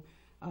a little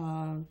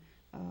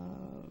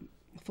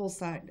full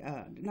size,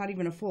 not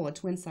even a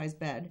twin size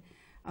bed.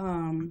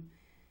 And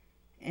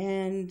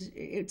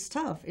it's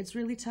tough. It's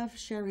really tough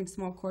sharing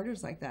small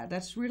quarters like that.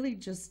 That's really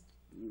just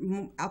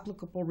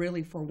applicable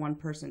really for one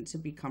person to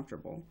be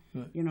comfortable.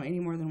 Right. Any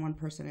more than one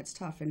person, it's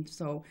tough. And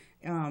so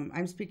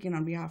I'm speaking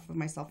on behalf of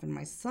myself and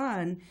my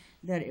son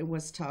that it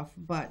was tough,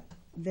 but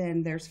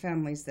then there's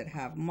families that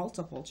have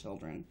multiple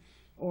children,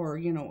 or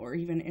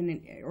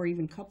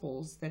even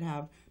couples that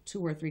have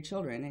 2 or 3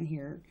 children, and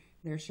here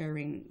they're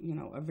sharing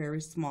a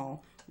very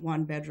small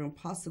 1-bedroom,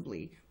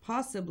 possibly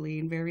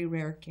in very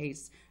rare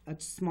case a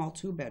small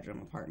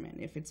 2-bedroom apartment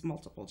if it's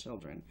multiple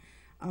children,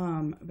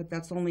 but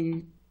that's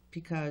only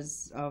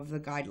because of the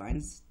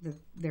guidelines that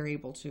they're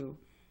able to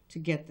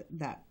get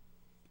that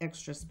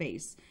extra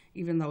space,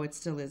 even though it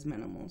still is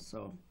minimal.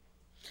 So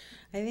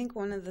I think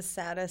one of the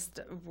saddest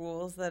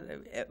rules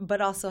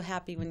but also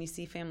happy when you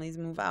see families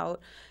move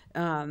out,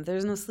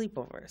 there's no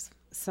sleepovers.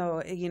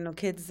 So,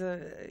 kids,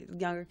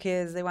 younger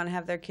kids, they want to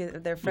have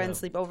their friends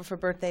sleep over for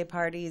birthday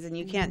parties, and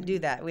you can't do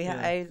that.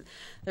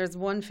 There's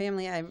one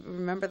family, I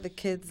remember the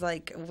kids,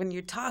 like, when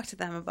you talk to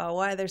them about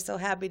why they're so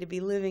happy to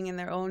be living in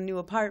their own new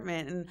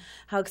apartment and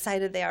how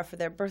excited they are for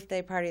their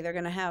birthday party, they're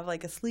going to have,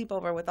 like, a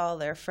sleepover with all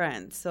their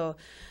friends. So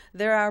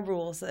there are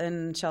rules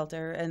in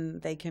shelter,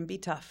 and they can be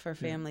tough for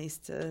families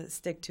to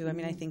stick to. I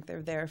mean, I think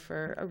they're there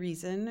for a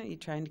reason. You're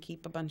trying to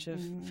keep a bunch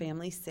of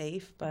families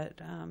safe,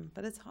 but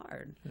it's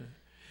hard. Yeah.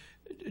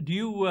 Do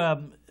you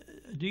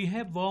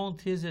have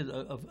volunteers that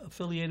are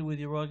affiliated with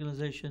your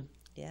organization?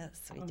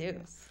 Yes, we do.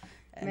 Yes.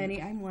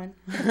 Many. I'm one.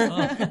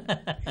 Oh.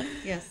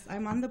 Yes,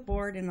 I'm on the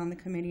board and on the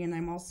committee, and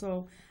I'm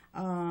also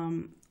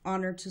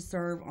honored to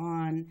serve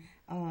on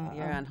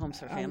You're on Homes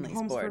for Families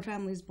Homes board. for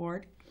Families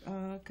board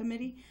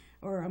committee,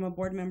 or I'm a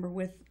board member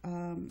with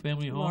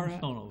Family Laura.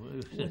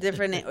 homes? No.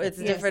 Different. It's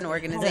a different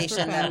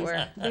organization that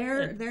we're.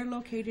 They're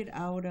located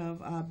out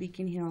of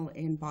Beacon Hill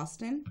in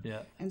Boston.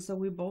 Yeah. And so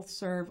we both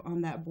serve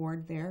on that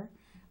board there,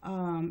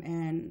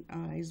 and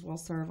as well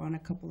serve on a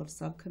couple of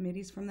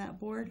subcommittees from that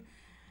board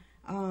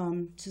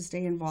to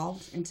stay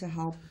involved and to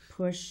help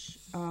push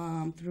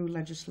through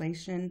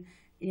legislation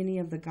any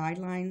of the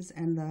guidelines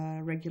and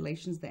the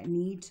regulations that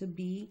need to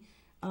be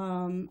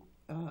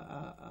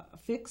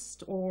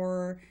fixed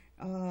or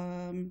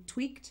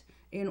tweaked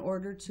in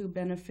order to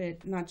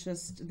benefit not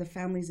just the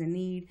families in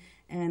need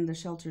and the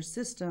shelter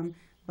system,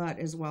 but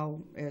as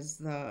well as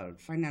the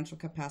financial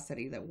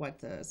capacity that what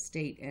the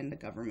state and the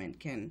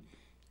government can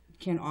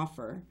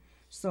offer.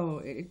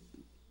 So it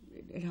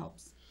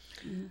helps.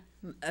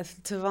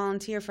 To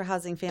volunteer for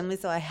Housing Families,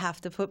 so I have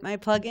to put my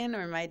plug in,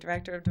 or my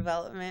director of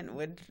development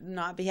would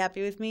not be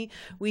happy with me.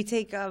 We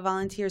take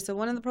volunteers. So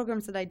one of the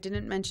programs that I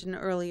didn't mention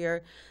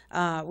earlier,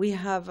 we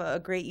have a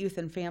Great Youth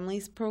and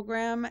Families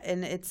program,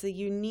 and it's a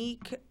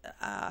unique,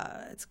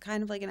 it's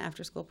kind of like an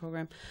after-school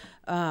program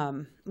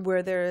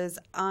where there is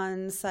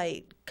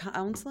on-site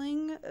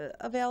counseling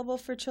available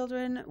for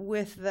children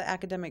with the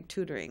academic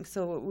tutoring.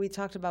 So we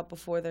talked about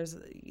before, there's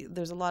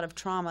a lot of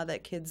trauma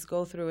that kids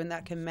go through, and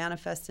that can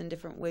manifest in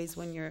different ways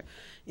when you're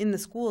in the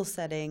school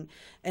setting.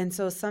 And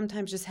so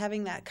sometimes just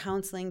having that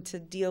counseling to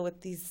deal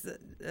with these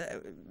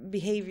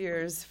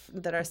behaviors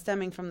that are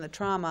stemming from the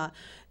trauma,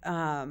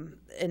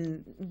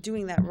 and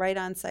doing that right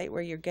on site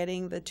where you're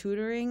getting the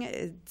tutoring,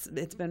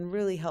 it's been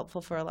really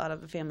helpful for a lot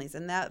of the families.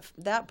 And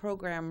that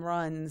program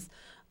runs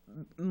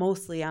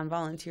mostly on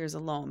volunteers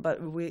alone, but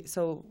we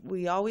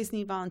always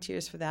need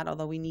volunteers for that,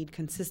 although we need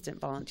consistent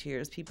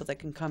volunteers, people that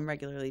can come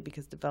regularly,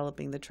 because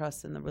developing the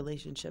trust and the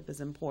relationship is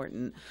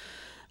important.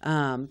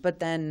 But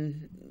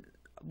then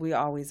we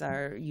always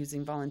are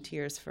using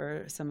volunteers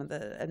for some of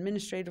the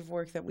administrative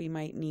work that we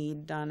might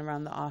need done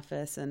around the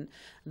office, and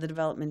the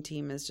development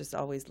team is just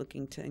always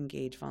looking to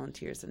engage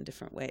volunteers in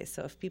different ways.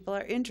 So if people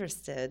are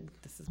interested,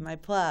 this is my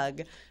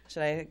plug.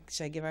 Should I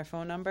give our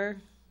phone number?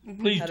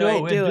 Please How do. do I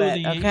And do do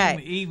it? the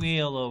Okay.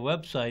 email or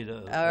website.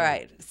 All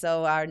right.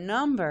 So our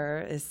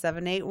number is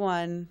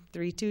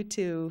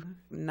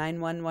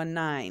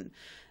 781-322-9119.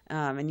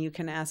 And you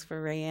can ask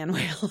for Rayanne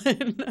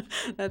Whalen.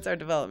 That's our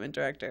development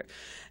director.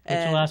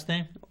 What's your last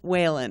name?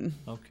 Whalen.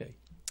 Okay.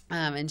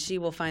 And she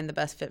will find the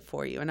best fit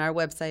for you. And our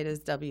website is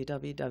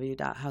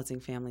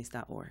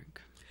www.housingfamilies.org.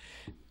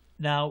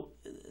 Now,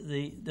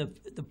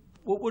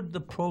 what would the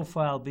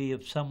profile be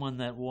of someone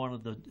that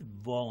wanted to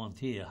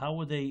volunteer? How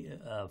would they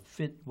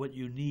fit what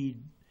you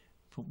need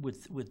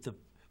with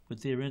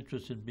their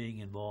interest in being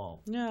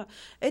involved? Yeah,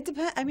 it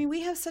depends. I mean,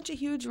 we have such a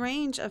huge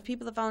range of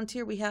people that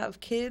volunteer. We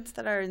have kids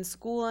that are in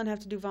school and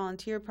have to do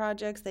volunteer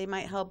projects. They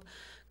might help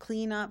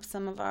clean up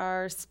some of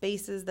our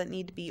spaces that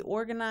need to be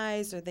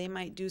organized, or they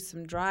might do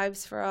some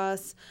drives for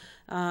us.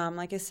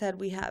 Like I said,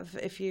 we have,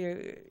 if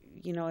you're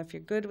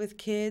good with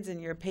kids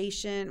and you're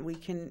patient, you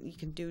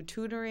can do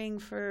tutoring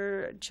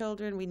for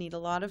children. We need a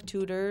lot of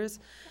tutors.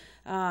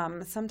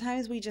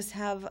 Sometimes we just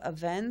have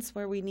events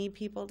where we need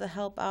people to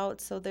help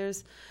out. So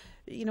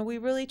we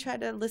really try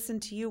to listen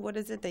to you. What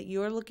is it that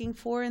you're looking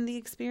for in the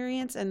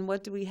experience, and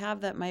what do we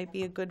have that might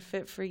be a good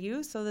fit for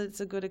you, so that it's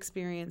a good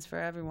experience for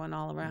everyone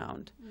all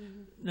around.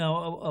 Mm-hmm.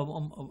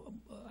 Now,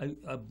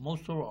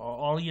 most of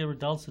all your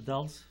adults?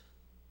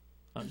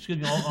 Excuse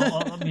me,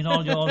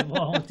 all your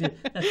volunteers.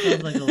 That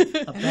sounds like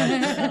a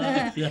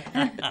bad.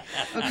 Yeah.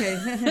 Okay.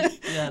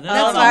 Yeah, they're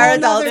All not of our all-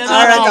 adults they're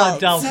are not all adults.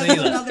 adults That's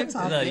either. another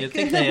topic. No, you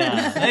think they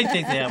are. They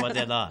think they are, but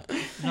they're not.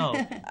 No.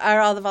 Are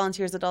all the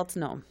volunteers adults?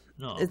 No.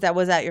 No.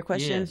 Was that your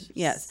question?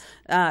 Yes.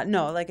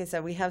 No, like I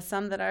said, we have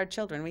some that are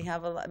children. We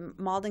have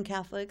Malden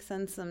Catholics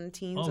and some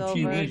teens Oh, over.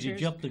 gee whiz, you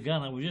jumped the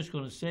gun. I was just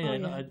going to say,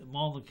 yeah.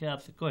 Malden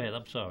Catholic. Go ahead,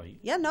 I'm sorry.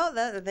 Yeah, no,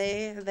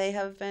 they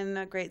have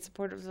been great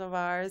supporters of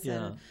ours.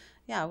 Yeah. And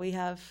yeah, we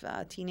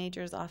have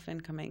teenagers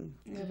often coming.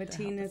 We have a to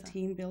team help of us out.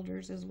 team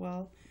builders as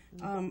well.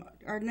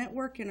 Our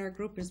network in our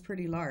group is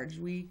pretty large.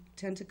 We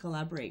tend to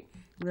collaborate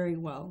very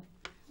well,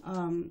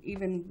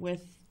 even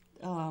with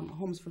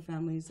Homes for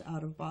Families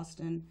out of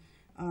Boston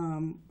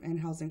and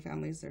Housing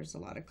Families. There's a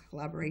lot of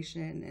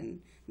collaboration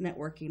and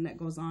networking that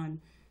goes on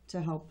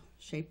to help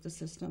shape the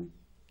system.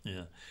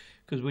 Yeah,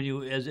 because when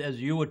you, as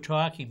you were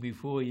talking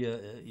before,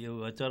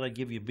 I thought I'd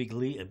give you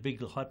a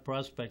big hot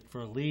prospect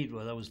for a lead.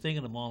 Well, I was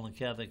thinking of Malden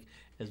Catholic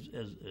as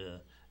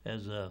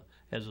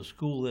a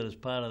school that is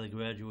part of the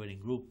graduating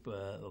group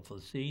for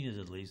the seniors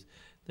at least.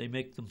 They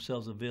make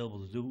themselves available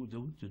to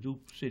do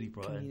city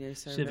Community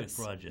civic service.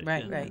 projects,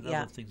 Right, and, right, and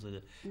yeah. other things like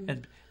that.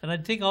 And I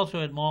think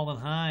also at Malden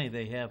High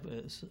they have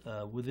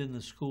within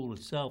the school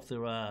itself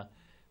there are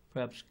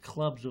perhaps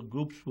clubs or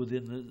groups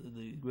within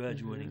the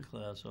graduating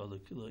class or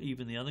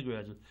even the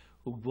undergraduate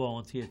who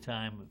volunteer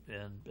time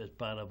and as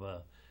part of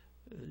a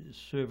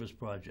service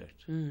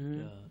project.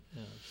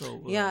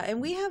 So Yeah,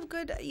 and we have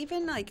good,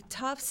 even like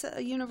Tufts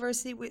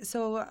University.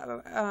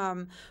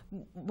 When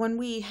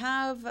we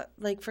have,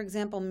 like, for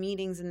example,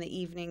 meetings in the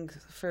evening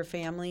for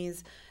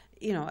families,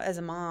 you know, as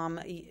a mom,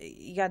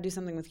 you got to do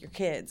something with your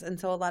kids. And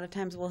so a lot of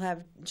times we'll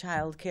have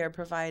childcare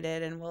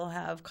provided, and we'll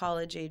have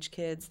college-age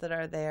kids that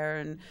are there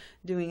and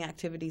doing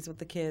activities with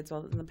the kids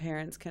while the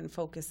parents can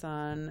focus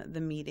on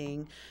the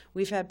meeting.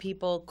 We've had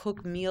people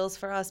cook meals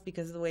for us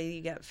because the way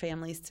you get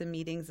families to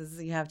meetings is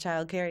you have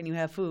childcare and you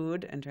have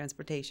food and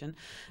transportation.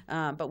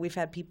 But we've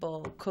had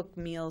people cook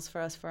meals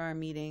for us for our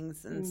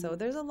meetings. And so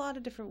there's a lot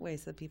of different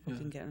ways that people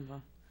can get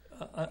involved.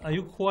 Are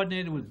you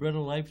coordinated with Bread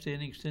of Life to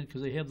any extent?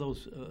 Because they have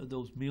those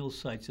meal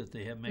sites that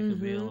they make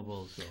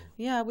available. So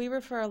Yeah, we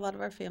refer a lot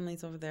of our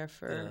families over there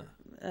for,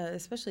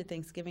 especially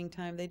Thanksgiving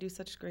time. They do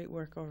such great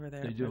work over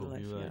there. they at do. Bread of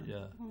Life, You're right.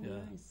 Yeah. Oh, Yeah.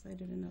 nice. I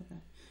didn't know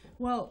that.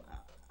 Well,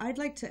 I'd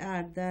like to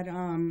add that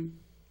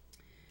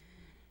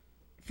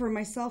for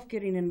myself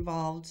getting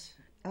involved,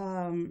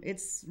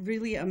 it's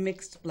really a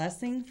mixed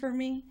blessing for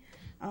me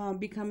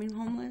becoming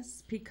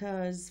homeless,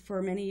 because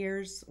for many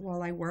years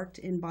while I worked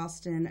in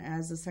Boston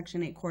as a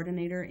Section 8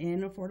 coordinator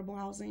in affordable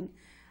housing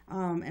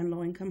and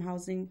low-income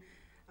housing,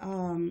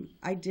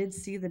 I did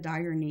see the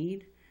dire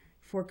need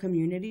for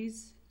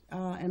communities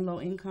and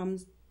low-income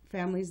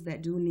families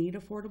that do need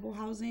affordable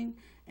housing,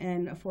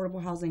 and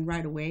affordable housing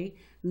right away,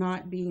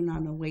 not being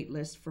on a wait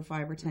list for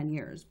 5 or 10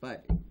 years,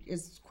 but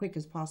as quick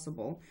as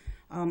possible.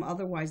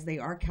 Otherwise, they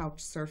are couch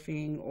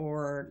surfing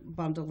or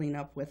bundling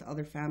up with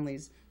other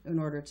families in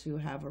order to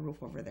have a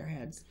roof over their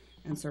heads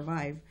and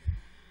survive.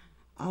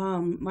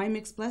 My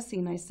mixed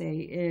blessing, I say,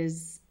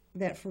 is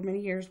that for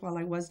many years while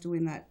I was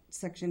doing that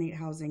Section 8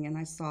 housing and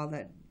I saw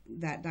that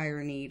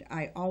dire need,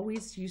 I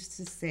always used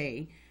to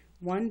say,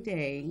 one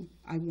day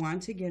I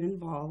want to get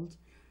involved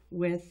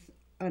with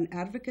an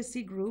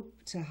advocacy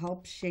group to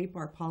help shape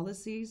our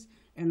policies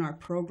and our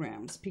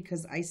programs,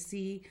 because I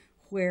see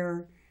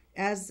where,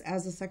 as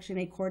a Section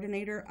 8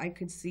 coordinator, I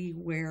could see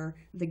where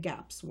the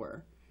gaps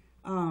were.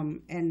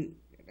 And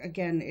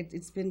again,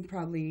 it's been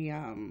probably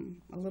a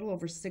little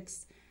over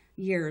 6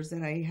 years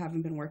that I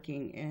haven't been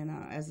working in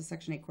as a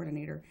Section 8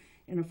 coordinator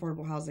in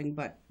affordable housing,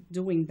 but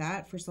doing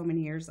that for so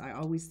many years, I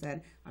always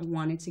said I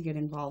wanted to get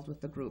involved with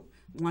the group,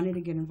 wanted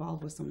to get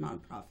involved with some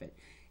nonprofit.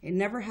 It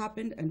never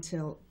happened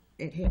until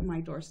it hit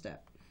my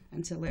doorstep,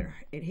 until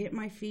it hit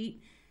my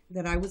feet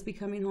that I was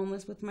becoming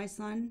homeless with my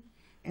son,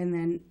 and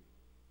then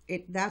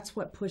that's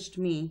what pushed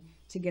me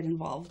to get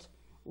involved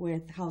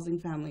with housing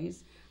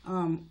families,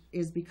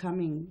 is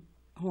becoming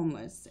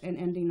homeless and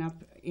ending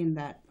up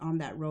on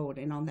that road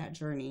and on that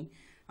journey.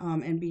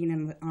 And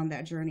being on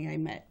that journey, I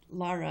met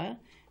Lara,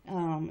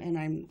 and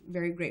I'm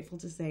very grateful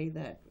to say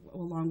that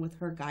along with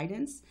her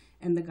guidance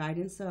and the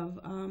guidance of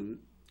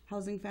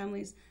housing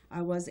families,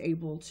 I was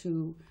able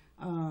to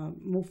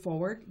move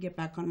forward, get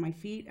back on my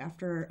feet.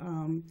 After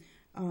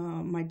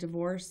my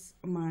divorce,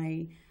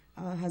 my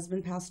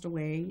husband passed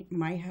away.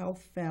 My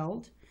health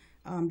failed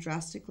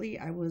drastically.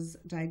 I was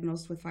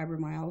diagnosed with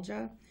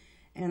fibromyalgia,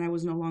 and I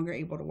was no longer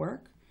able to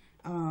work.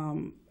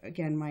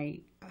 Again, my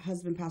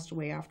husband passed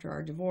away after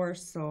our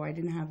divorce, so I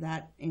didn't have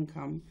that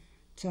income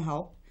to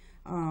help.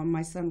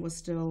 My son was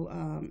still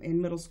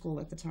in middle school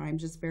at the time,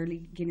 just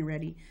barely getting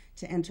ready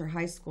to enter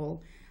high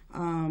school.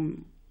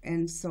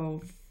 And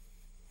so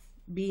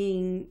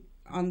being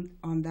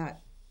on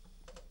that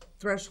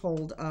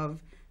threshold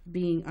of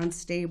being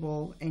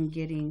unstable and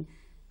getting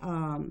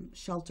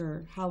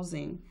shelter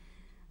housing,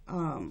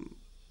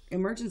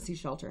 emergency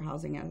shelter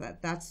housing out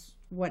of that's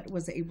what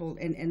was able,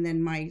 and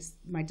then my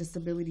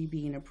disability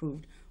being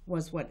approved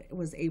was what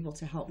was able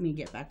to help me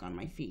get back on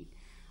my feet.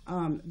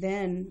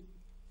 Then,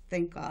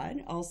 thank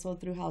God, also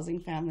through housing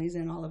families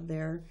and all of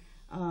their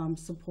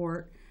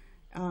support,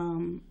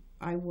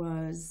 I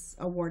was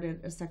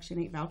awarded a Section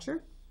 8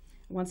 voucher.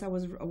 Once I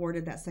was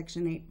awarded that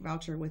Section 8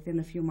 voucher, within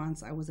a few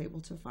months, I was able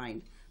to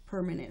find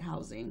permanent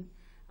housing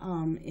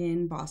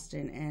in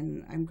Boston,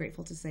 and I'm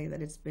grateful to say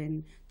that it's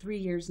been 3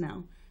 years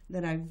now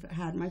that I've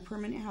had my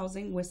permanent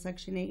housing with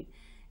Section 8,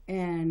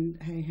 and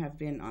I have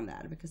been on the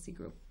advocacy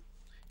group.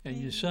 And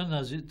your son,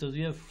 does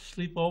he have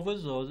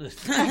sleepovers or?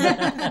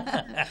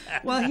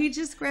 Well, he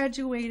just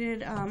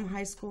graduated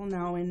high school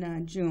now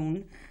in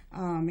June.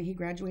 He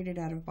graduated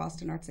out of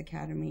Boston Arts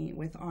Academy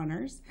with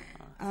honors.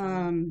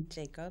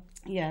 Jacob.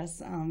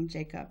 Yes,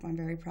 Jacob. I'm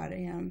very proud of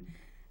him.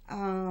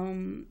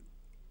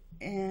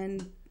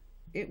 And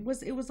it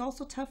was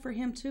also tough for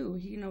him too.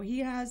 He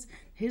has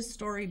his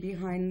story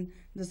behind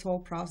this whole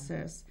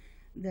process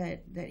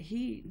that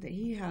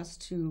he has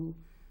to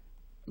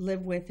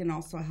live with, and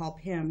also help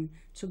him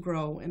to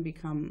grow and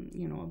become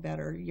a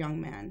better young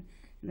man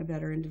and a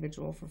better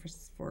individual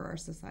for our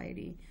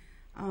society.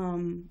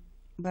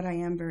 But I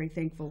am very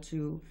thankful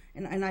to,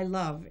 and I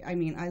love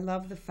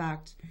the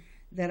fact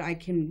that I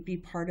can be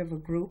part of a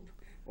group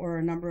or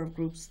a number of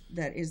groups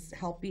that is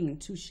helping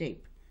to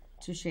shape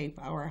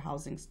our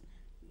housing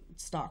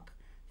stock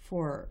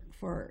for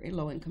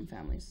low-income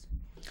families.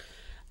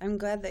 I'm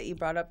glad that you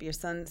brought up your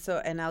son.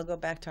 And I'll go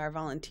back to our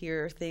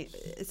volunteer thing.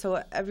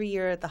 So every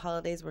year at the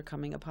holidays, we're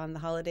coming upon the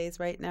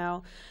holidays right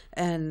now,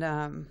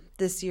 and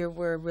this year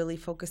we're really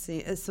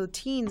focusing. So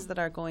teens that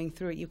are going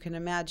through it, you can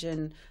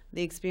imagine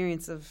the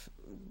experience of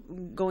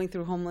going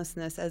through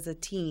homelessness as a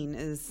teen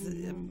is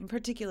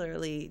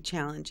particularly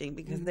challenging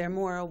because they're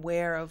more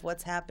aware of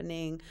what's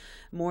happening,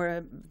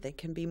 they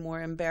can be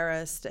more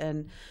embarrassed,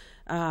 and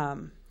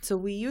so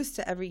we used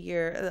to every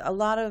year, a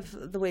lot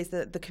of the ways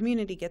that the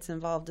community gets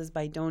involved is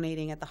by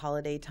donating at the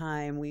holiday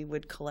time. We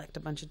would collect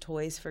a bunch of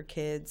toys for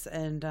kids,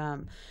 and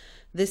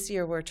this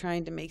year we're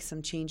trying to make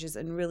some changes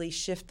and really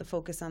shift the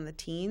focus on the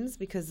teens,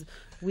 because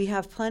we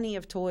have plenty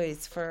of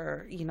toys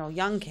for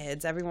young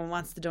kids. Everyone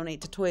wants to donate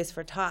to Toys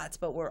for Tots,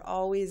 but we're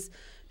always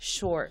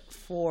short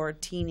for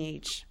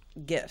teenage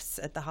gifts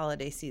at the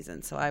holiday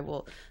season. So I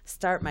will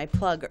start my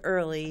plug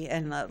early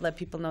and let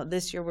people know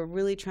this year we're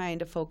really trying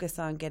to focus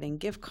on getting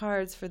gift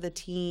cards for the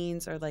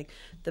teens, or like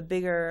the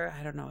bigger,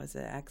 I don't know, is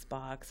it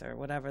Xbox or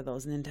whatever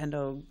those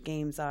Nintendo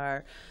games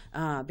are,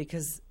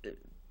 because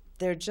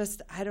they're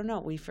just, I don't know,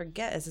 we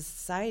forget as a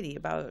society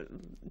about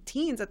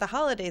teens at the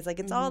holidays. Like,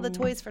 it's all the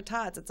Toys for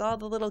Tots, it's all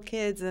the little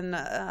kids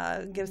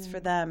and gifts for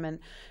them. And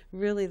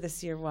really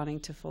this year wanting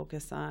to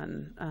focus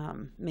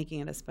on making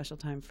it a special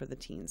time for the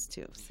teens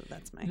too. So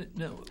that's my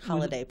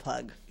holiday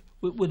plug.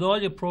 With all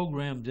your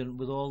programs and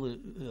with all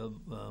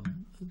the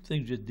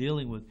things you're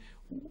dealing with,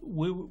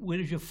 where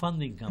does your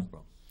funding come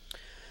from?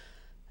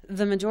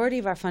 The majority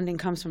of our funding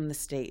comes from the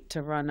state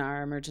to run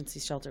our emergency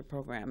shelter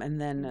program, and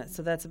then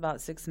so that's about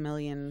 $6.5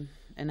 million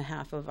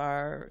of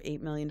our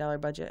 $8 million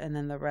budget, and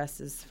then the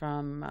rest is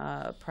from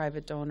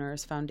private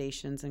donors,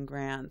 foundations, and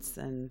grants.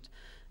 And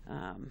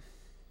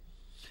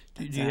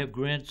do you have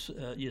grants?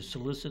 You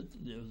solicit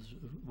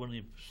one of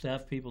your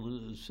staff people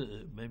who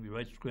maybe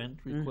writes grant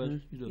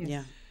requests. You do?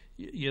 Yeah.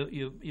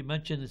 You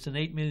mentioned it's an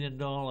 $8 million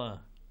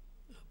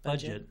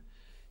budget,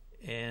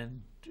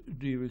 and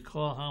do you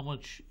recall how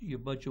much your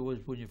budget was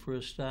when you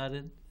first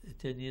started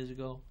 10 years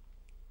ago?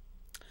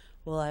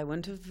 Well, I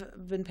wouldn't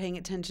have been paying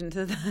attention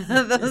to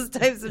those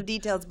types of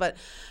details, but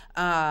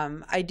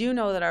I do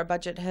know that our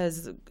budget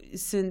has,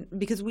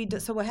 because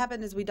so what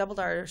happened is we doubled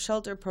our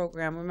shelter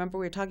program. Remember,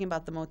 we were talking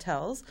about the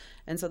motels,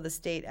 and so the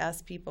state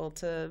asked people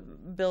to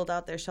build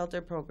out their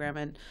shelter program,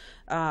 and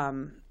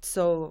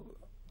so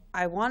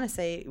I want to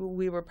say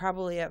we were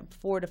probably at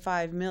 $4 to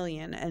 $5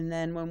 million, and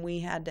then when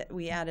we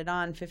added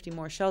on 50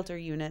 more shelter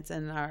units,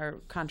 and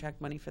our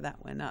contract money for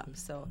that went up.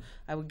 So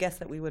I would guess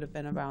that we would have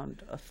been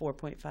around a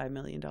 $4.5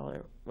 million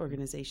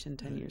organization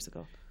 10 years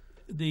ago.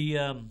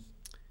 The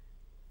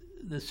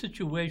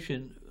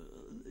situation,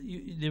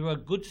 there are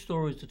good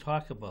stories to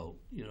talk about,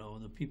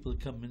 the people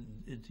that come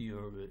into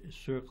your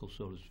circle,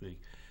 so to speak.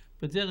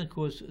 But then, of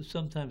course,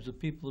 sometimes the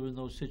people are in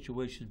those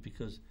situations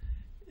because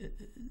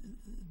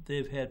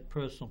they've had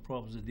personal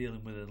problems they're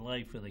dealing with in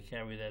life, and they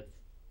carry that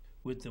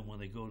with them when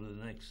they go to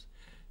the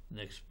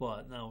next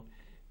spot. Now,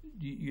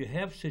 you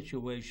have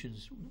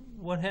situations.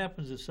 What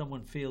happens if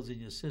someone fails in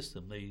your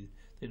system? They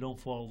don't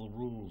follow the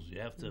rules.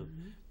 You have to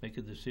make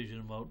a decision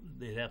about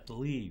they'd have to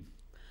leave.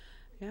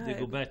 Yeah, They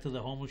go back to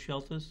the homeless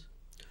shelters?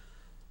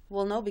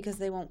 Well, no, because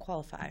they won't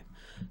qualify.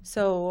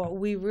 So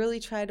we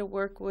really try to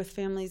work with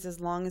families as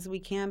long as we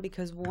can,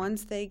 because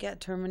once they get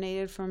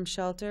terminated from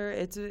shelter,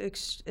 it's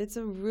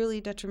a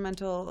really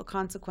detrimental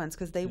consequence,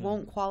 because they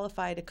won't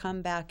qualify to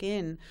come back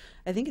in.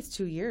 I think it's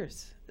 2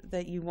 years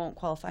that you won't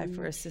qualify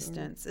for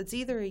assistance. It's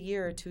either a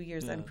year or 2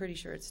 years. I'm pretty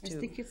sure it's 2. I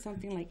think it's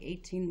something like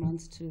 18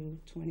 months to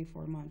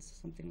 24 months,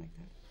 something like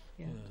that.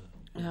 Yeah.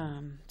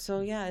 So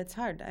yeah, it's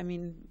hard. I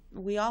mean,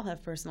 we all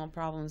have personal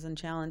problems and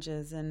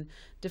challenges and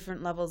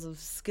different levels of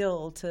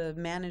skill to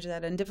manage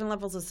that, and different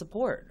levels of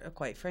support,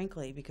 quite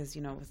frankly, because,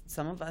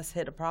 some of us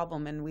hit a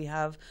problem and we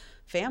have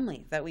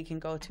family that we can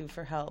go to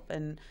for help,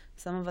 and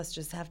some of us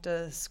just have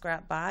to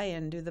scrap by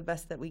and do the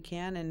best that we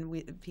can,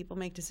 and people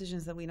make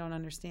decisions that we don't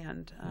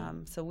understand.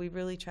 So we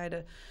really try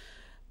to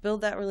build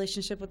that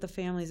relationship with the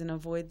families and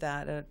avoid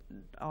that at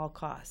all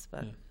costs.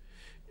 But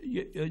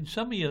in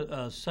some of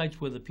your sites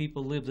where the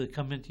people live that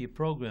come into your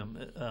program,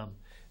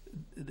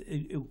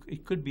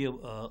 it could be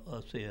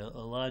say a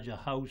larger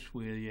house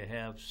where you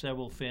have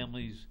several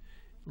families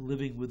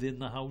living within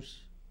the house.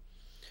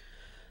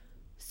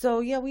 So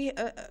yeah, we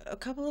a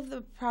couple of the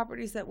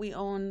properties that we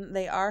own,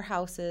 they are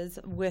houses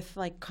with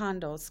like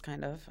condos,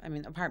 kind of. I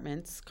mean,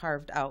 apartments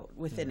carved out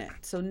within it.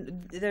 So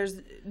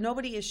there's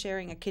nobody is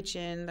sharing a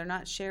kitchen. They're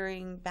not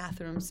sharing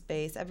bathroom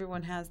space.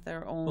 Everyone has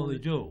their own Oh, they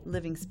do?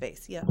 living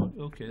space. Yeah.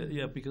 Okay,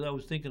 yeah, because I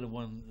was thinking of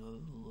one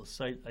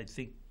site, I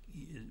think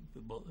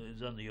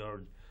is under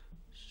your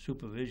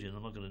supervision.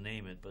 I'm not going to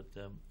name it, but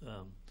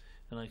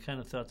and I kind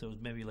of thought that was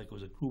maybe like it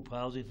was a group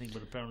housing thing,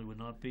 but apparently would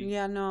not be.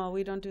 Yeah, no,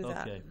 we don't do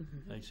that. Okay,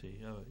 I see.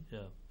 All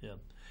right, yeah.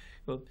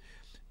 Well,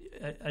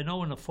 I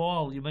know in the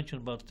fall you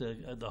mentioned about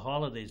the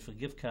holidays for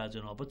gift cards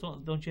and all, but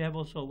don't you have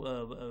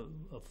also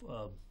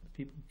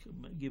people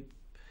give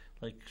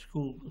like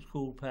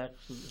school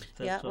packs?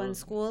 Yeah, when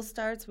school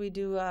starts, we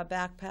do a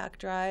backpack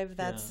drive.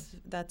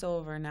 That's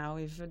over now.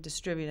 We've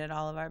distributed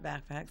all of our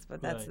backpacks,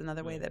 but that's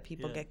another way that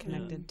people get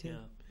connected too. Yeah.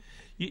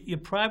 Your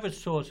private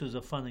sources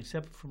of funding,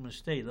 separate from the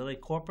state, are they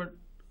corporate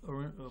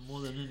or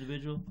more than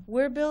individual?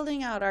 We're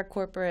building out our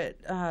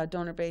corporate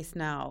donor base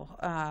now.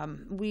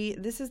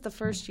 This is the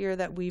first year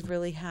that we've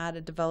really had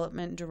a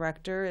development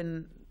director,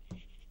 and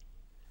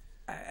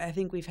I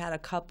think we've had a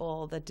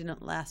couple that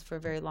didn't last for a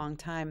very long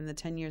time in the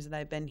 10 years that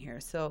I've been here.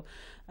 So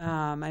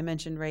I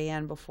mentioned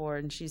Rayanne before,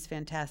 and she's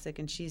fantastic,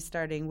 and she's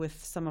starting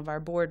with some of our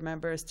board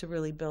members to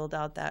really build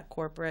out that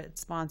corporate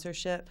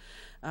sponsorship.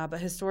 But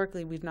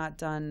historically, we've not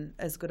done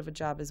as good of a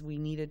job as we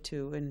needed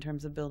to in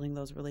terms of building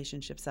those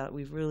relationships out.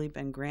 We've really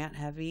been grant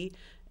heavy,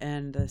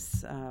 and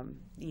this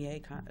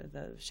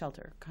the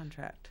shelter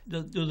contract.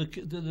 Do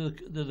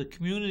the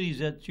communities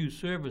that you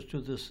service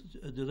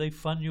do they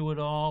fund you at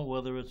all,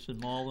 whether it's in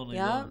Malden or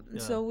Yeah,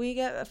 so we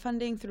get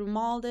funding through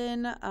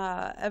Malden,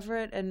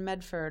 Everett, and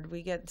Medford.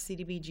 We get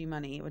CDBG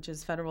money, which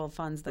is federal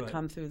funds that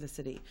come through the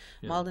city.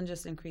 Yeah. Malden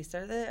just increased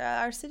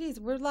our cities.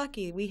 We're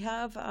lucky. We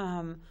have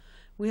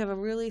a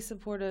really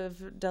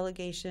supportive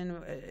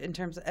delegation in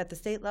terms of, at the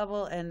state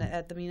level and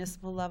at the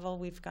municipal level.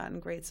 We've gotten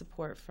great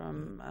support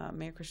from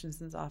Mayor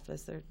Christensen's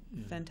office. They're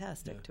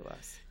fantastic to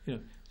us. You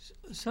know,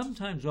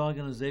 sometimes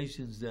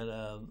organizations that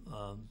are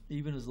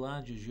even as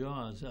large as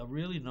yours are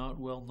really not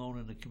well known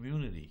in the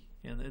community,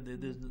 and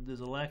there's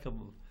a lack of,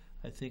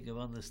 I think, of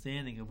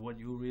understanding of what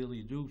you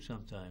really do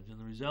sometimes. And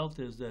the result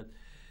is that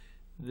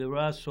there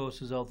are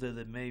sources out there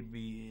that may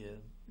be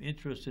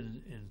interested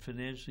in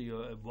financially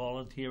or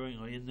volunteering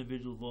or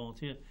individual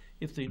volunteer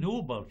if they knew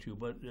about you,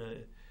 but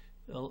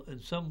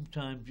and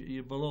sometimes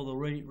you're below the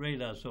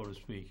radar, so to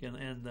speak.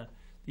 And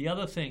the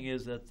other thing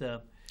is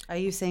that. Are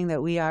you saying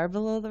that we are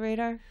below the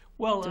radar?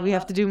 Well, do we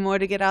have to do more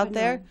to get out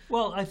there?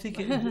 Well, I think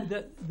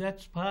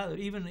that's part of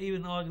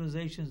even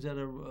organizations that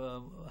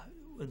are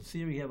in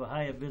theory have a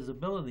higher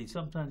visibility.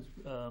 Sometimes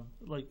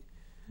like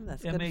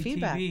that's MATB. good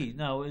feedback.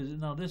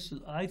 Now this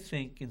is, I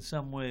think, in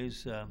some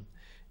ways.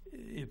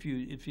 If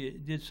you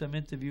did some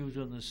interviews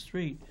on the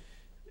street,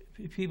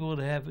 people would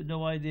have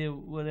no idea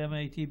what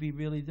MATB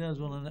really does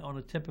on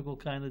a typical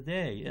kind of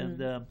day, and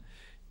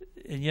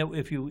yet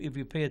if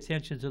you pay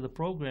attention to the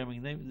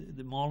programming,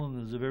 the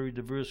Malden is a very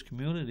diverse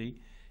community,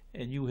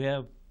 and you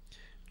have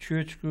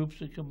church groups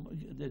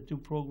that do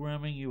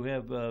programming. You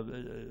have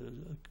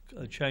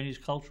Chinese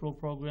cultural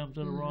programs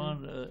that are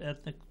on,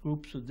 ethnic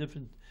groups from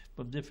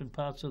different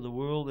parts of the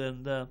world,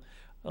 and a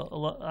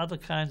lot other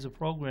kinds of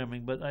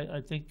programming. But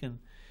I think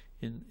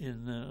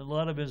in a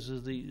lot of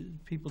instances, the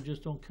people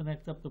just don't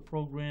connect up the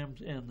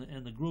programs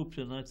and the groups,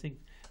 and I think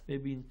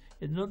maybe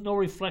no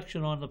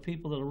reflection on the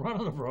people that are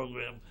running the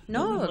program.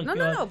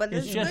 No, but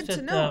it's just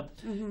good that,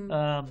 to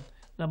know.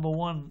 Number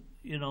one,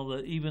 you know,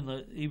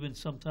 even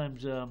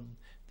sometimes the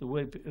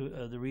way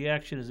the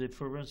reaction is that,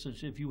 for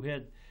instance, if you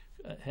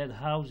had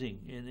housing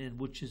in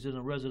which is in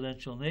a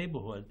residential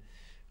neighborhood,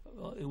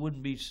 it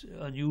wouldn't be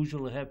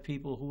unusual to have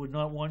people who would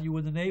not want you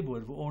in the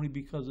neighborhood only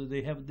because they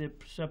have their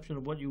perception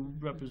of what you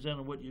represent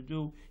and what you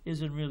do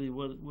isn't really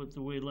what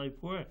the way life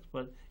works.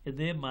 But in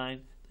their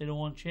mind, they don't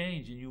want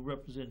change, and you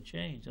represent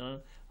change.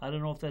 I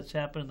don't know if that's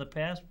happened in the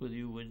past with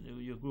you and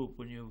your group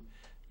when you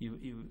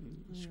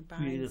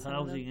created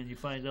housing and you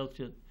find out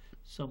that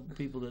some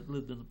people that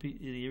lived in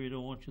the area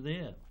don't want you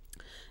there.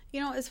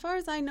 You know, as far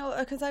as I know,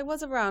 because I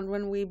was around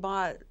when we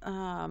bought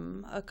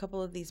a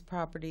couple of these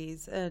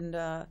properties, and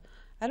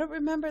I don't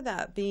remember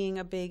that being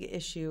a big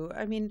issue.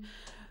 I mean,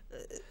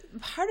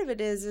 part of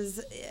it is,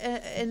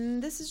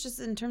 and this is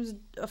just in terms of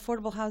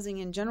affordable housing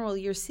in general,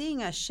 you're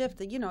seeing a shift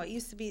that, you know, it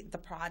used to be the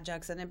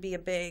projects and it'd be a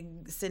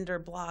big cinder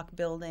block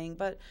building,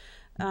 but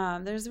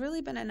there's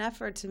really been an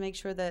effort to make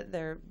sure that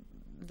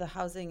the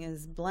housing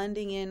is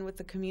blending in with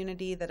the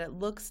community, that it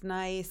looks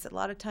nice. A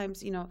lot of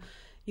times, you know,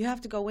 you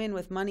have to go in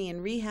with money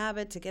and rehab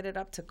it to get it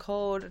up to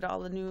code and all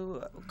the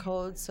new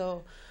codes.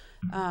 So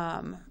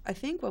I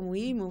think when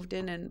we moved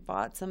in and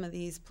bought some of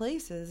these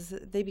places,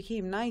 they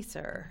became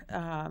nicer.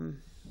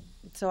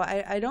 So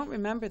I don't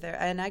remember there,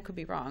 and I could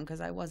be wrong because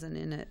I wasn't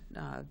in it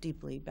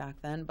deeply back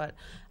then, but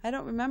I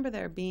don't remember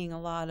there being a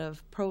lot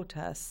of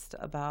protest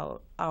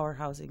about our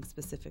housing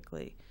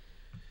specifically.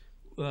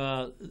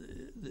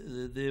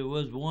 There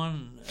was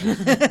one.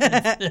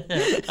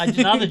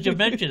 Now that you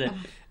mention it,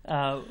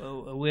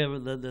 where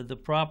the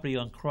property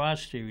on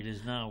Cross Street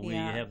is now, where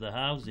Yeah. you have the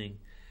housing,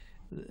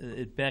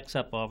 it backs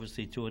up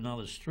obviously to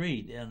another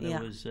street, and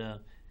there was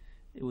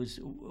it was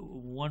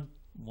one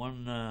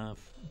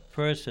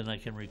person I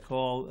can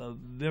recall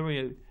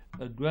very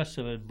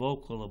aggressive and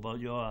vocal about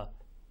your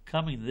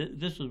coming.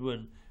 This was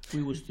when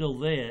we were still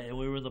there, and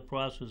we were in the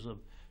process of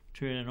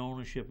turning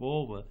ownership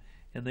over,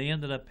 and they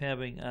ended up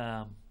having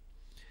a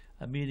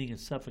meeting in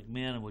Suffolk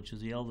Manor, which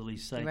is the elderly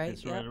site Right,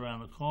 that's right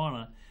around the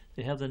corner.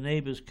 They have the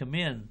neighbors come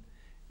in,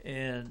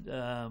 and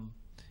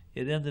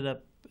it ended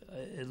up,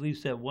 at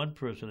least that one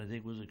person I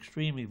think was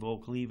extremely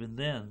vocal even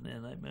then,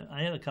 and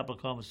I had a couple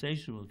of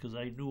conversations with him because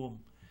I knew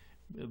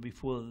him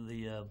before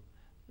the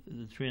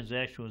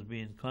transaction was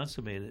being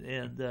consummated,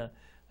 and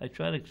I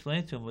tried to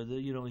explain to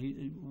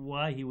him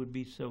why he would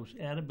be so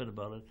adamant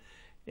about it,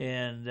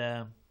 and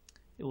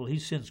well,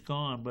 he's since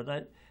gone, but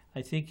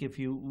I think if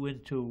you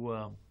went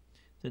to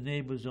the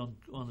neighbors on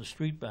the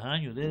street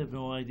behind you, they have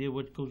no idea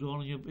what goes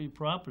on your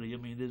property. I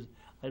mean,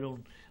 I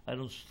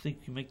don't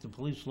think you make the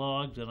police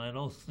logs, and I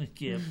don't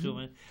think you have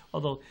to.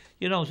 Although,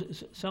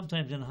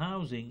 sometimes in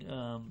housing,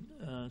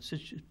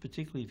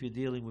 particularly if you're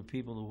dealing with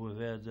people who have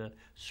had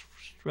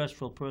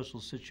stressful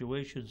personal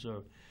situations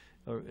or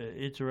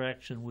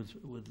interaction with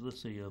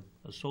let's say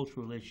a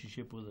social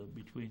relationship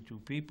between two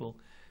people,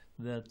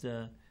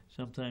 that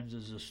sometimes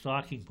there's a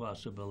stalking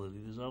possibility.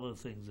 There's other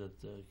things that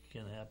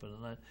can happen,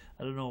 and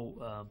I don't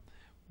know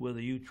whether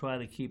you try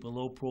to keep a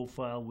low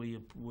profile where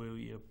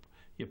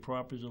your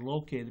properties are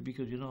located,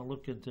 because you're not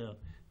looking to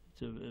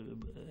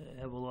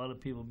have a lot of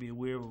people be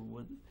aware of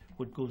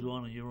what goes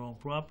on in your own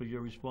property.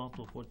 You're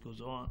responsible for what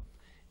goes on,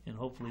 and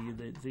hopefully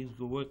things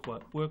will work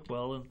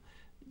well, and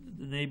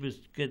the neighbors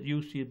get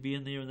used to you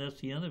being there, and that's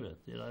the end of it.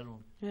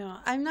 Yeah,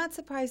 I'm not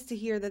surprised to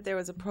hear that there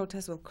was a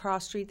protest with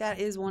Cross Street. That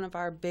is one of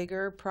our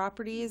bigger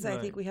properties. Right.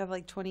 I think we have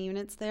like 20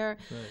 units there.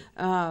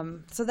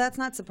 Right. So that's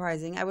not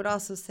surprising. I would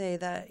also say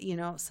that,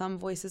 some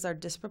voices are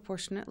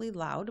disproportionately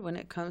loud when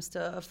it comes to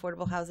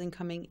affordable housing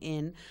coming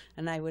in.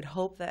 And I would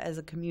hope that as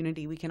a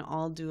community, we can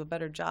all do a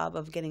better job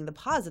of getting the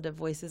positive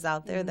voices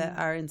out there that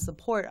are in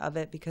support of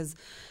it, because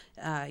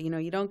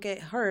you don't get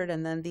heard,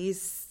 and then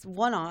these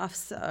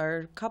one-offs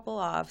or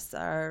couple-offs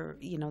are,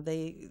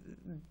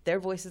 their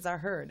voices are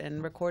heard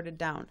and recorded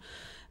down.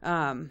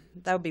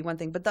 That would be one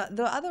thing. But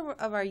the other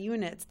of our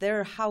units,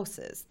 they're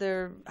houses.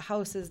 They're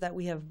houses that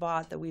we have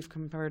bought that we've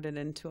converted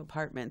into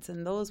apartments,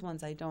 and those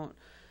ones I don't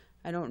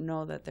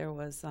know that there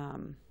was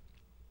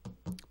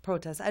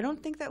protests. I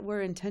don't think that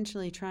we're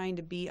intentionally trying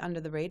to be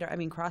under the radar. I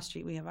mean, Cross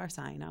Street, we have our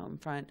sign out in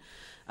front.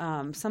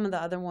 Some of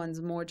the other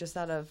ones, more just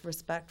out of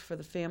respect for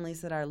the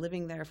families that are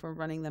living there. If we're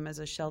running them as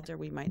a shelter,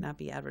 we might not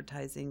be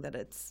advertising that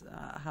it's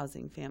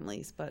housing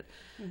families. But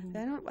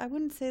I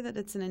wouldn't say that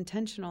it's an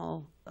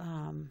intentional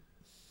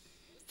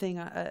thing,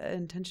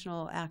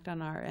 intentional act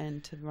on our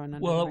end to run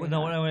under the radar.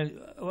 No,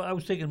 I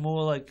was thinking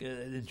more like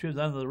in terms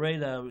of under the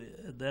radar,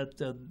 that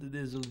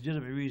there's a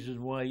legitimate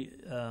reason why.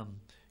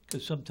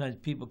 Because sometimes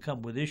people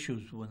come with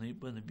issues when they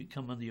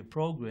come under your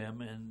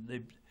program, and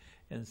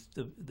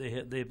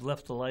they've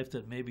left a life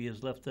that maybe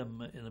has left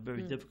them in a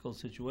very difficult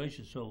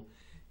situation. So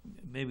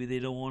maybe they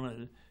don't want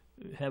to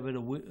have it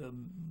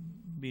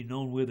be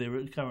known where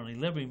they're currently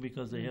living,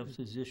 because they have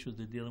these issues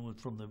they're dealing with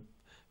from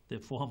their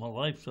former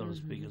life, so to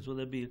speak. And so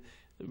there'd be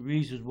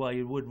reasons why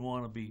you wouldn't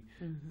want to be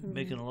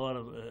making a lot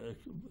of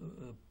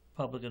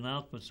public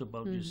announcements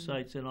about your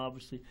sites, and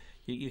obviously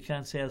you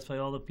can't satisfy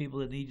all the people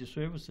that need your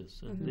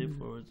services, and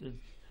therefore,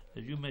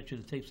 as you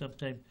mentioned, it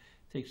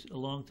takes a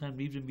long time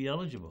to even be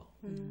eligible.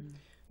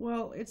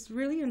 Well, it's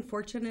really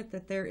unfortunate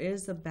that there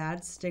is a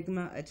bad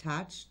stigma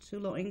attached to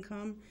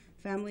low-income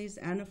families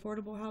and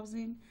affordable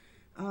housing,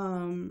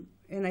 and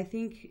I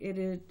think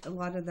a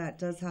lot of that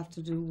does have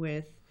to do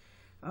with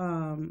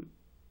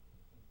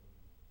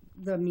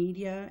the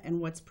media and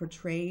what's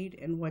portrayed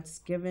and what's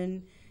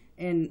given,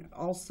 and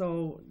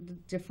also the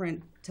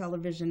different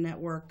television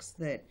networks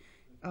that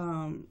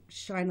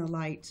shine a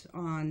light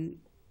on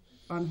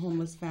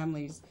homeless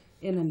families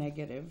in a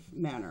negative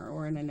manner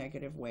or in a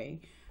negative way.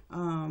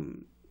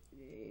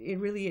 It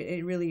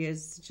really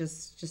is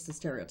just a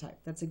stereotype.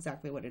 That's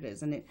exactly what it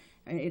is, and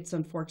it's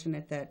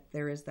unfortunate that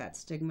there is that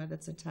stigma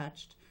that's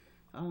attached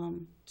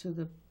to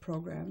the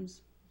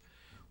programs.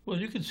 Well,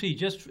 you can see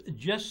just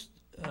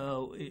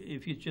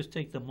if you just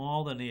take the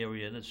Malden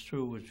area, and it's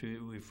true, which we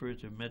refer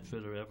to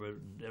Medford or Everett,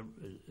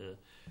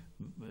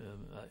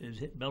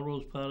 is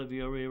Melrose part of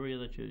your area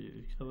that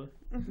you cover?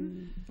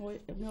 Well,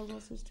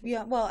 Melrose is too.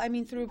 Yeah, well, I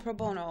mean, through pro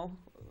bono,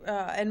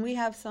 and we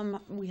have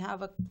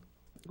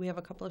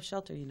a couple of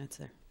shelter units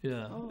there.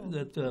 Yeah,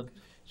 that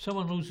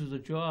someone loses a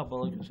job,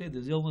 well, like I say,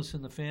 there's illness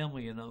in the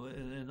family, and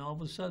all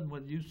of a sudden,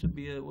 what used to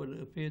be what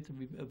appeared to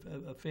be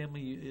a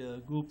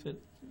family group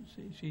that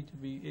seemed to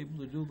be able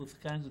to do the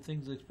kinds of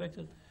things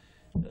expected,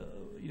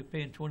 you're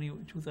paying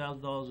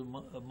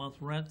 $22,000 a month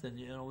rent,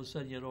 and all of a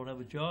sudden you don't have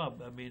a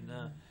job. I mean,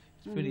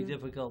 it's pretty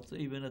difficult,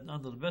 even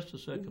under the best of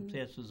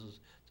circumstances,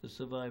 to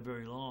survive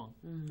very long.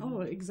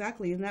 Oh,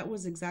 exactly. And that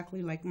was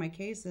exactly like my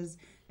case. As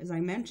I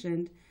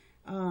mentioned,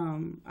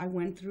 I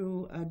went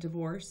through a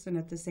divorce, and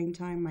at the same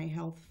time, my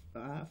health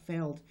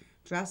failed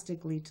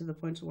drastically to the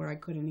point where I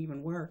couldn't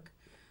even work.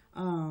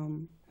 I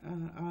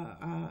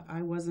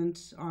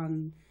wasn't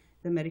on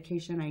the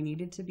medication I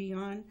needed to be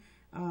on.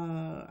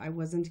 I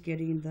wasn't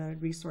getting the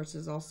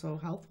resources also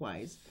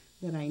health-wise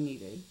that I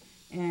needed.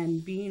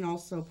 And being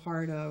also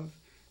part of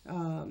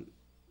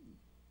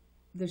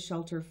the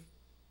shelter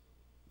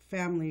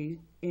family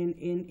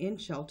in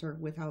shelter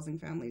with housing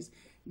families,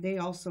 they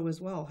also as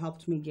well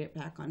helped me get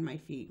back on my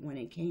feet when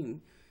it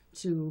came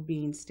to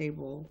being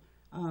stable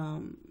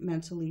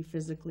mentally,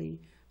 physically,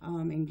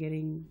 and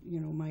getting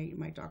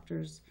my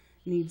doctor's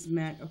needs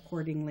met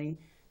accordingly,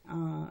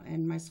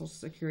 and my Social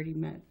Security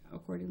met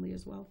accordingly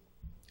as well.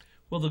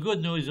 Well, the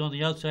good news, on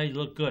the outside, you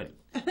look good.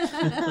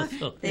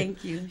 So,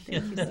 Thank you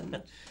so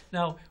much.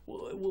 now,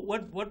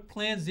 what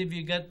plans have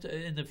you got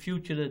in the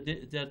future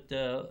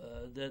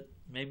that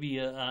maybe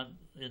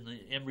in the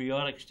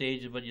embryonic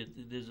stages, but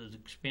there's an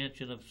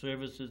expansion of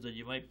services that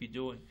you might be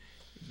doing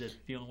that's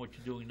beyond what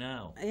you're doing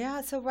now?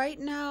 Yeah, so right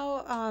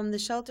now the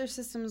shelter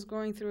system is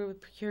going through a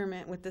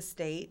procurement with the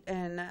state,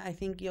 and I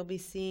think you'll be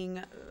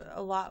seeing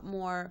a lot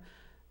more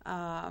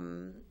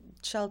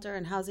shelter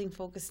and housing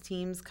focused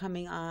teams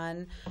coming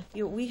on.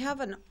 We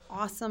have an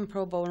awesome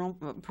pro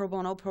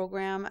bono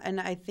program, and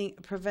I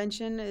think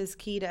prevention is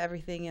key to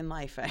everything in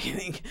life, I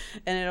think,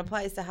 and it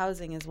applies to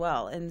housing as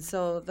well. And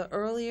so the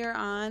earlier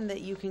on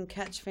that you can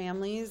catch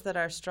families that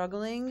are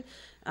struggling,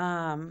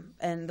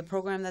 and the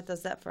program that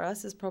does that for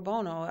us is pro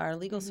bono, our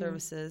legal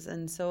services.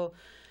 And so,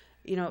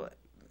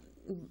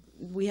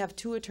 we have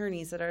 2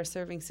 attorneys that are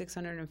serving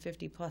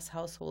 650 plus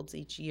households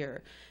each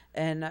year.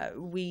 And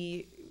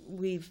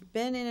we've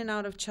been in and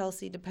out of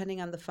Chelsea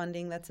depending on the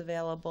funding that's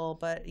available.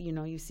 But,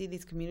 you see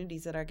these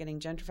communities that are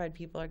getting gentrified,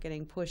 people are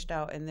getting pushed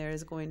out, and there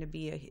is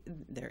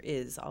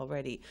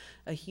already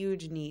a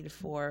huge need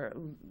for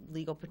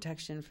legal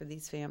protection for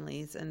these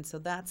families. And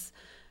so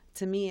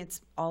to me,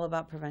 it's all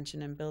about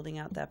prevention and building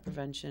out that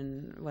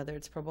prevention, whether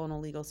it's pro bono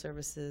legal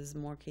services,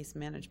 more case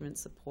management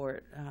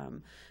support.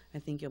 I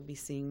think you'll be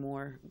seeing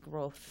more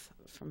growth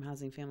from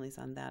housing families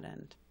on that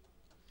end.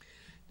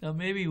 Now,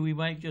 maybe we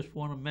might just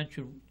want to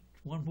mention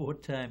one more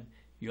time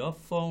your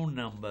phone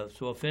number,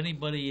 so if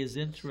anybody is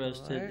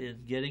interested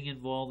in getting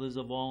involved as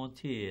a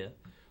volunteer,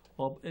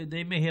 or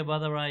they may have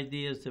other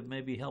ideas to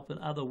maybe help in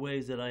other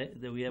ways that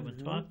we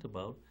haven't talked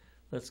about,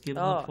 let's give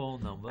them a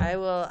phone number.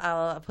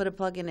 I'll put a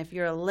plug in. If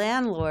you're a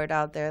landlord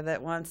out there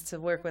that wants to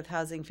work with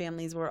housing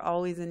families, we're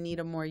always in need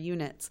of more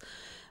units.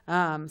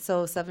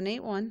 So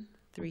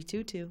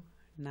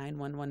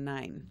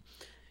 781-322-9119,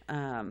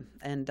 and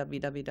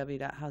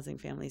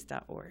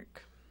www.housingfamilies.org.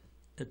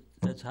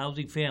 That's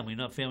housing family,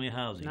 not family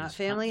housing. Not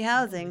family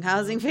housing,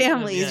 housing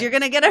families. Yeah. You're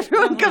going to get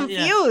everyone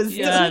confused.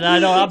 Yeah, I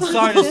know. I'm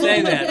sorry to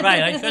say that.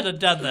 Right, I should have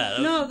done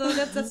that. No, though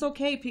that's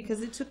okay,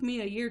 because it took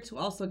me a year to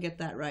also get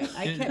that right.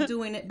 I kept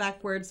doing it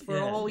backwards for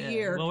a whole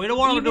year. Well, we don't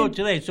want to do it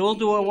today, so we'll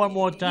do it one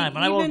more time.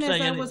 And I won't say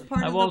anything.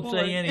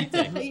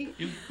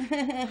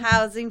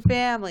 Housing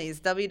families,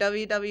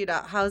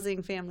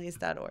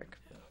 www.housingfamilies.org.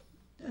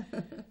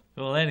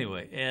 Well,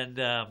 anyway, and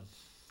now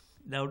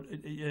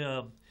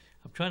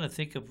I'm trying to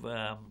think of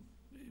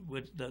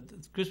what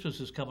Christmas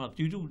is coming up.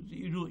 You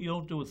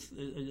don't do a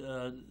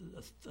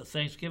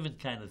Thanksgiving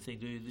kind of thing,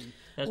 do you?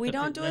 We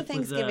don't do a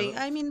Thanksgiving.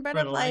 I mean, Bread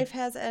of Life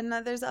has, and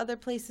there's other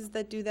places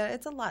that do that.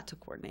 It's a lot to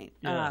coordinate.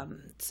 Yeah.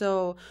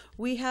 So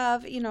we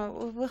have,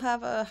 we'll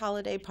have a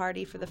holiday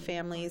party for the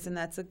families, and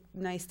that's a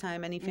nice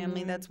time. Any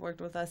family that's worked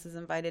with us is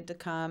invited to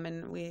come,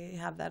 and we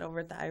have that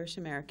over at the Irish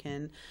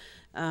American.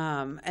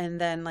 And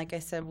then, like I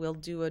said, we'll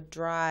do a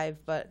drive,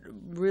 but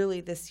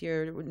really this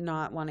year we're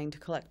not wanting to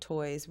collect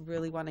toys,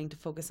 really wanting to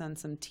focus on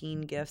some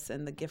teen gifts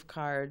and the gift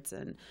cards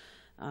and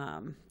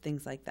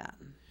things like that.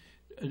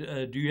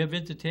 Do you have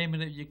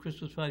entertainment at your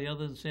Christmas party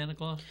other than Santa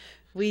Claus?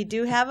 We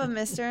do have a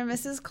Mr. and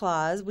Mrs.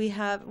 Claus.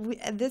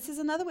 This is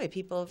another way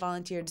people have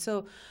volunteered.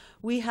 So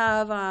we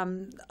have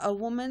a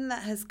woman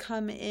that has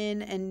come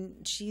in,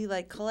 and she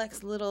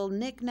collects little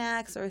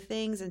knickknacks or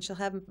things, and she'll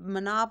have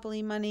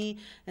Monopoly money,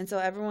 and so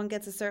everyone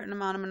gets a certain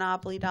amount of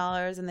Monopoly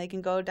dollars, and they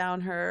can go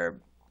down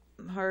her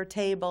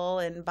table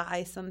and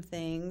buy some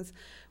things.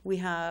 We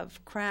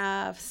have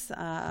crafts,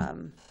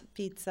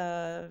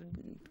 pizza,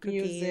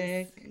 cookies.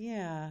 Music.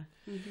 Yeah.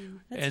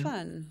 It's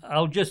fun.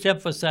 I'll just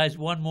emphasize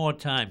one more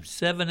time,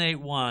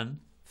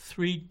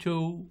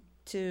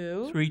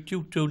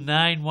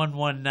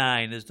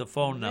 781-322-9119 is the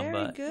phone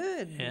number. Very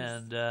good.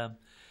 And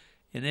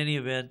in any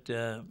event,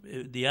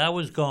 the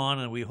hour's gone,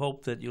 and we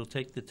hope that you'll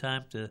take the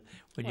time to,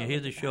 when you hear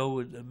the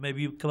show,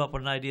 maybe you come up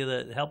with an idea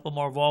that help them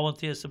or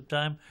volunteer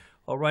sometime,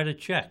 or write a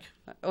check.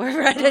 Or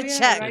write a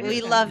check. We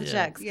love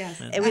checks.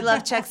 Yes. And we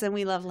love checks, and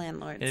we love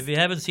landlords. And if you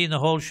haven't seen the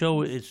whole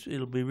show,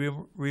 it'll be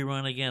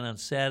rerun again on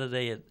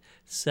Saturday at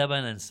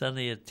 7 and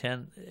Sunday at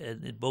 10,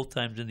 and both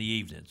times in the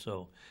evening.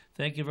 So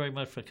thank you very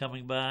much for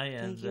coming by.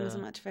 And Thank you so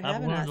much for I've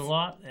having learned us. a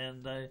lot,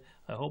 and I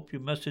hope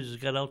your message has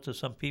got out to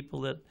some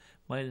people that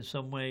might in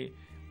some way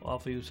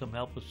offer you some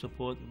help and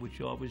support, which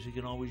you obviously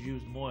can always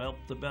use. The more help,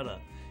 the better.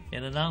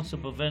 And an ounce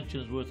of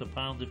prevention is worth a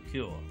pound of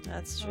cure.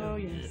 That's true. Oh,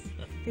 yes.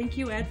 Thank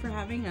you, Ed, for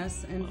having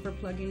us and for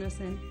plugging us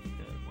in.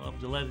 Well, I'm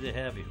delighted to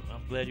have you.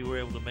 I'm glad you were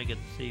able to make it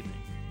this evening.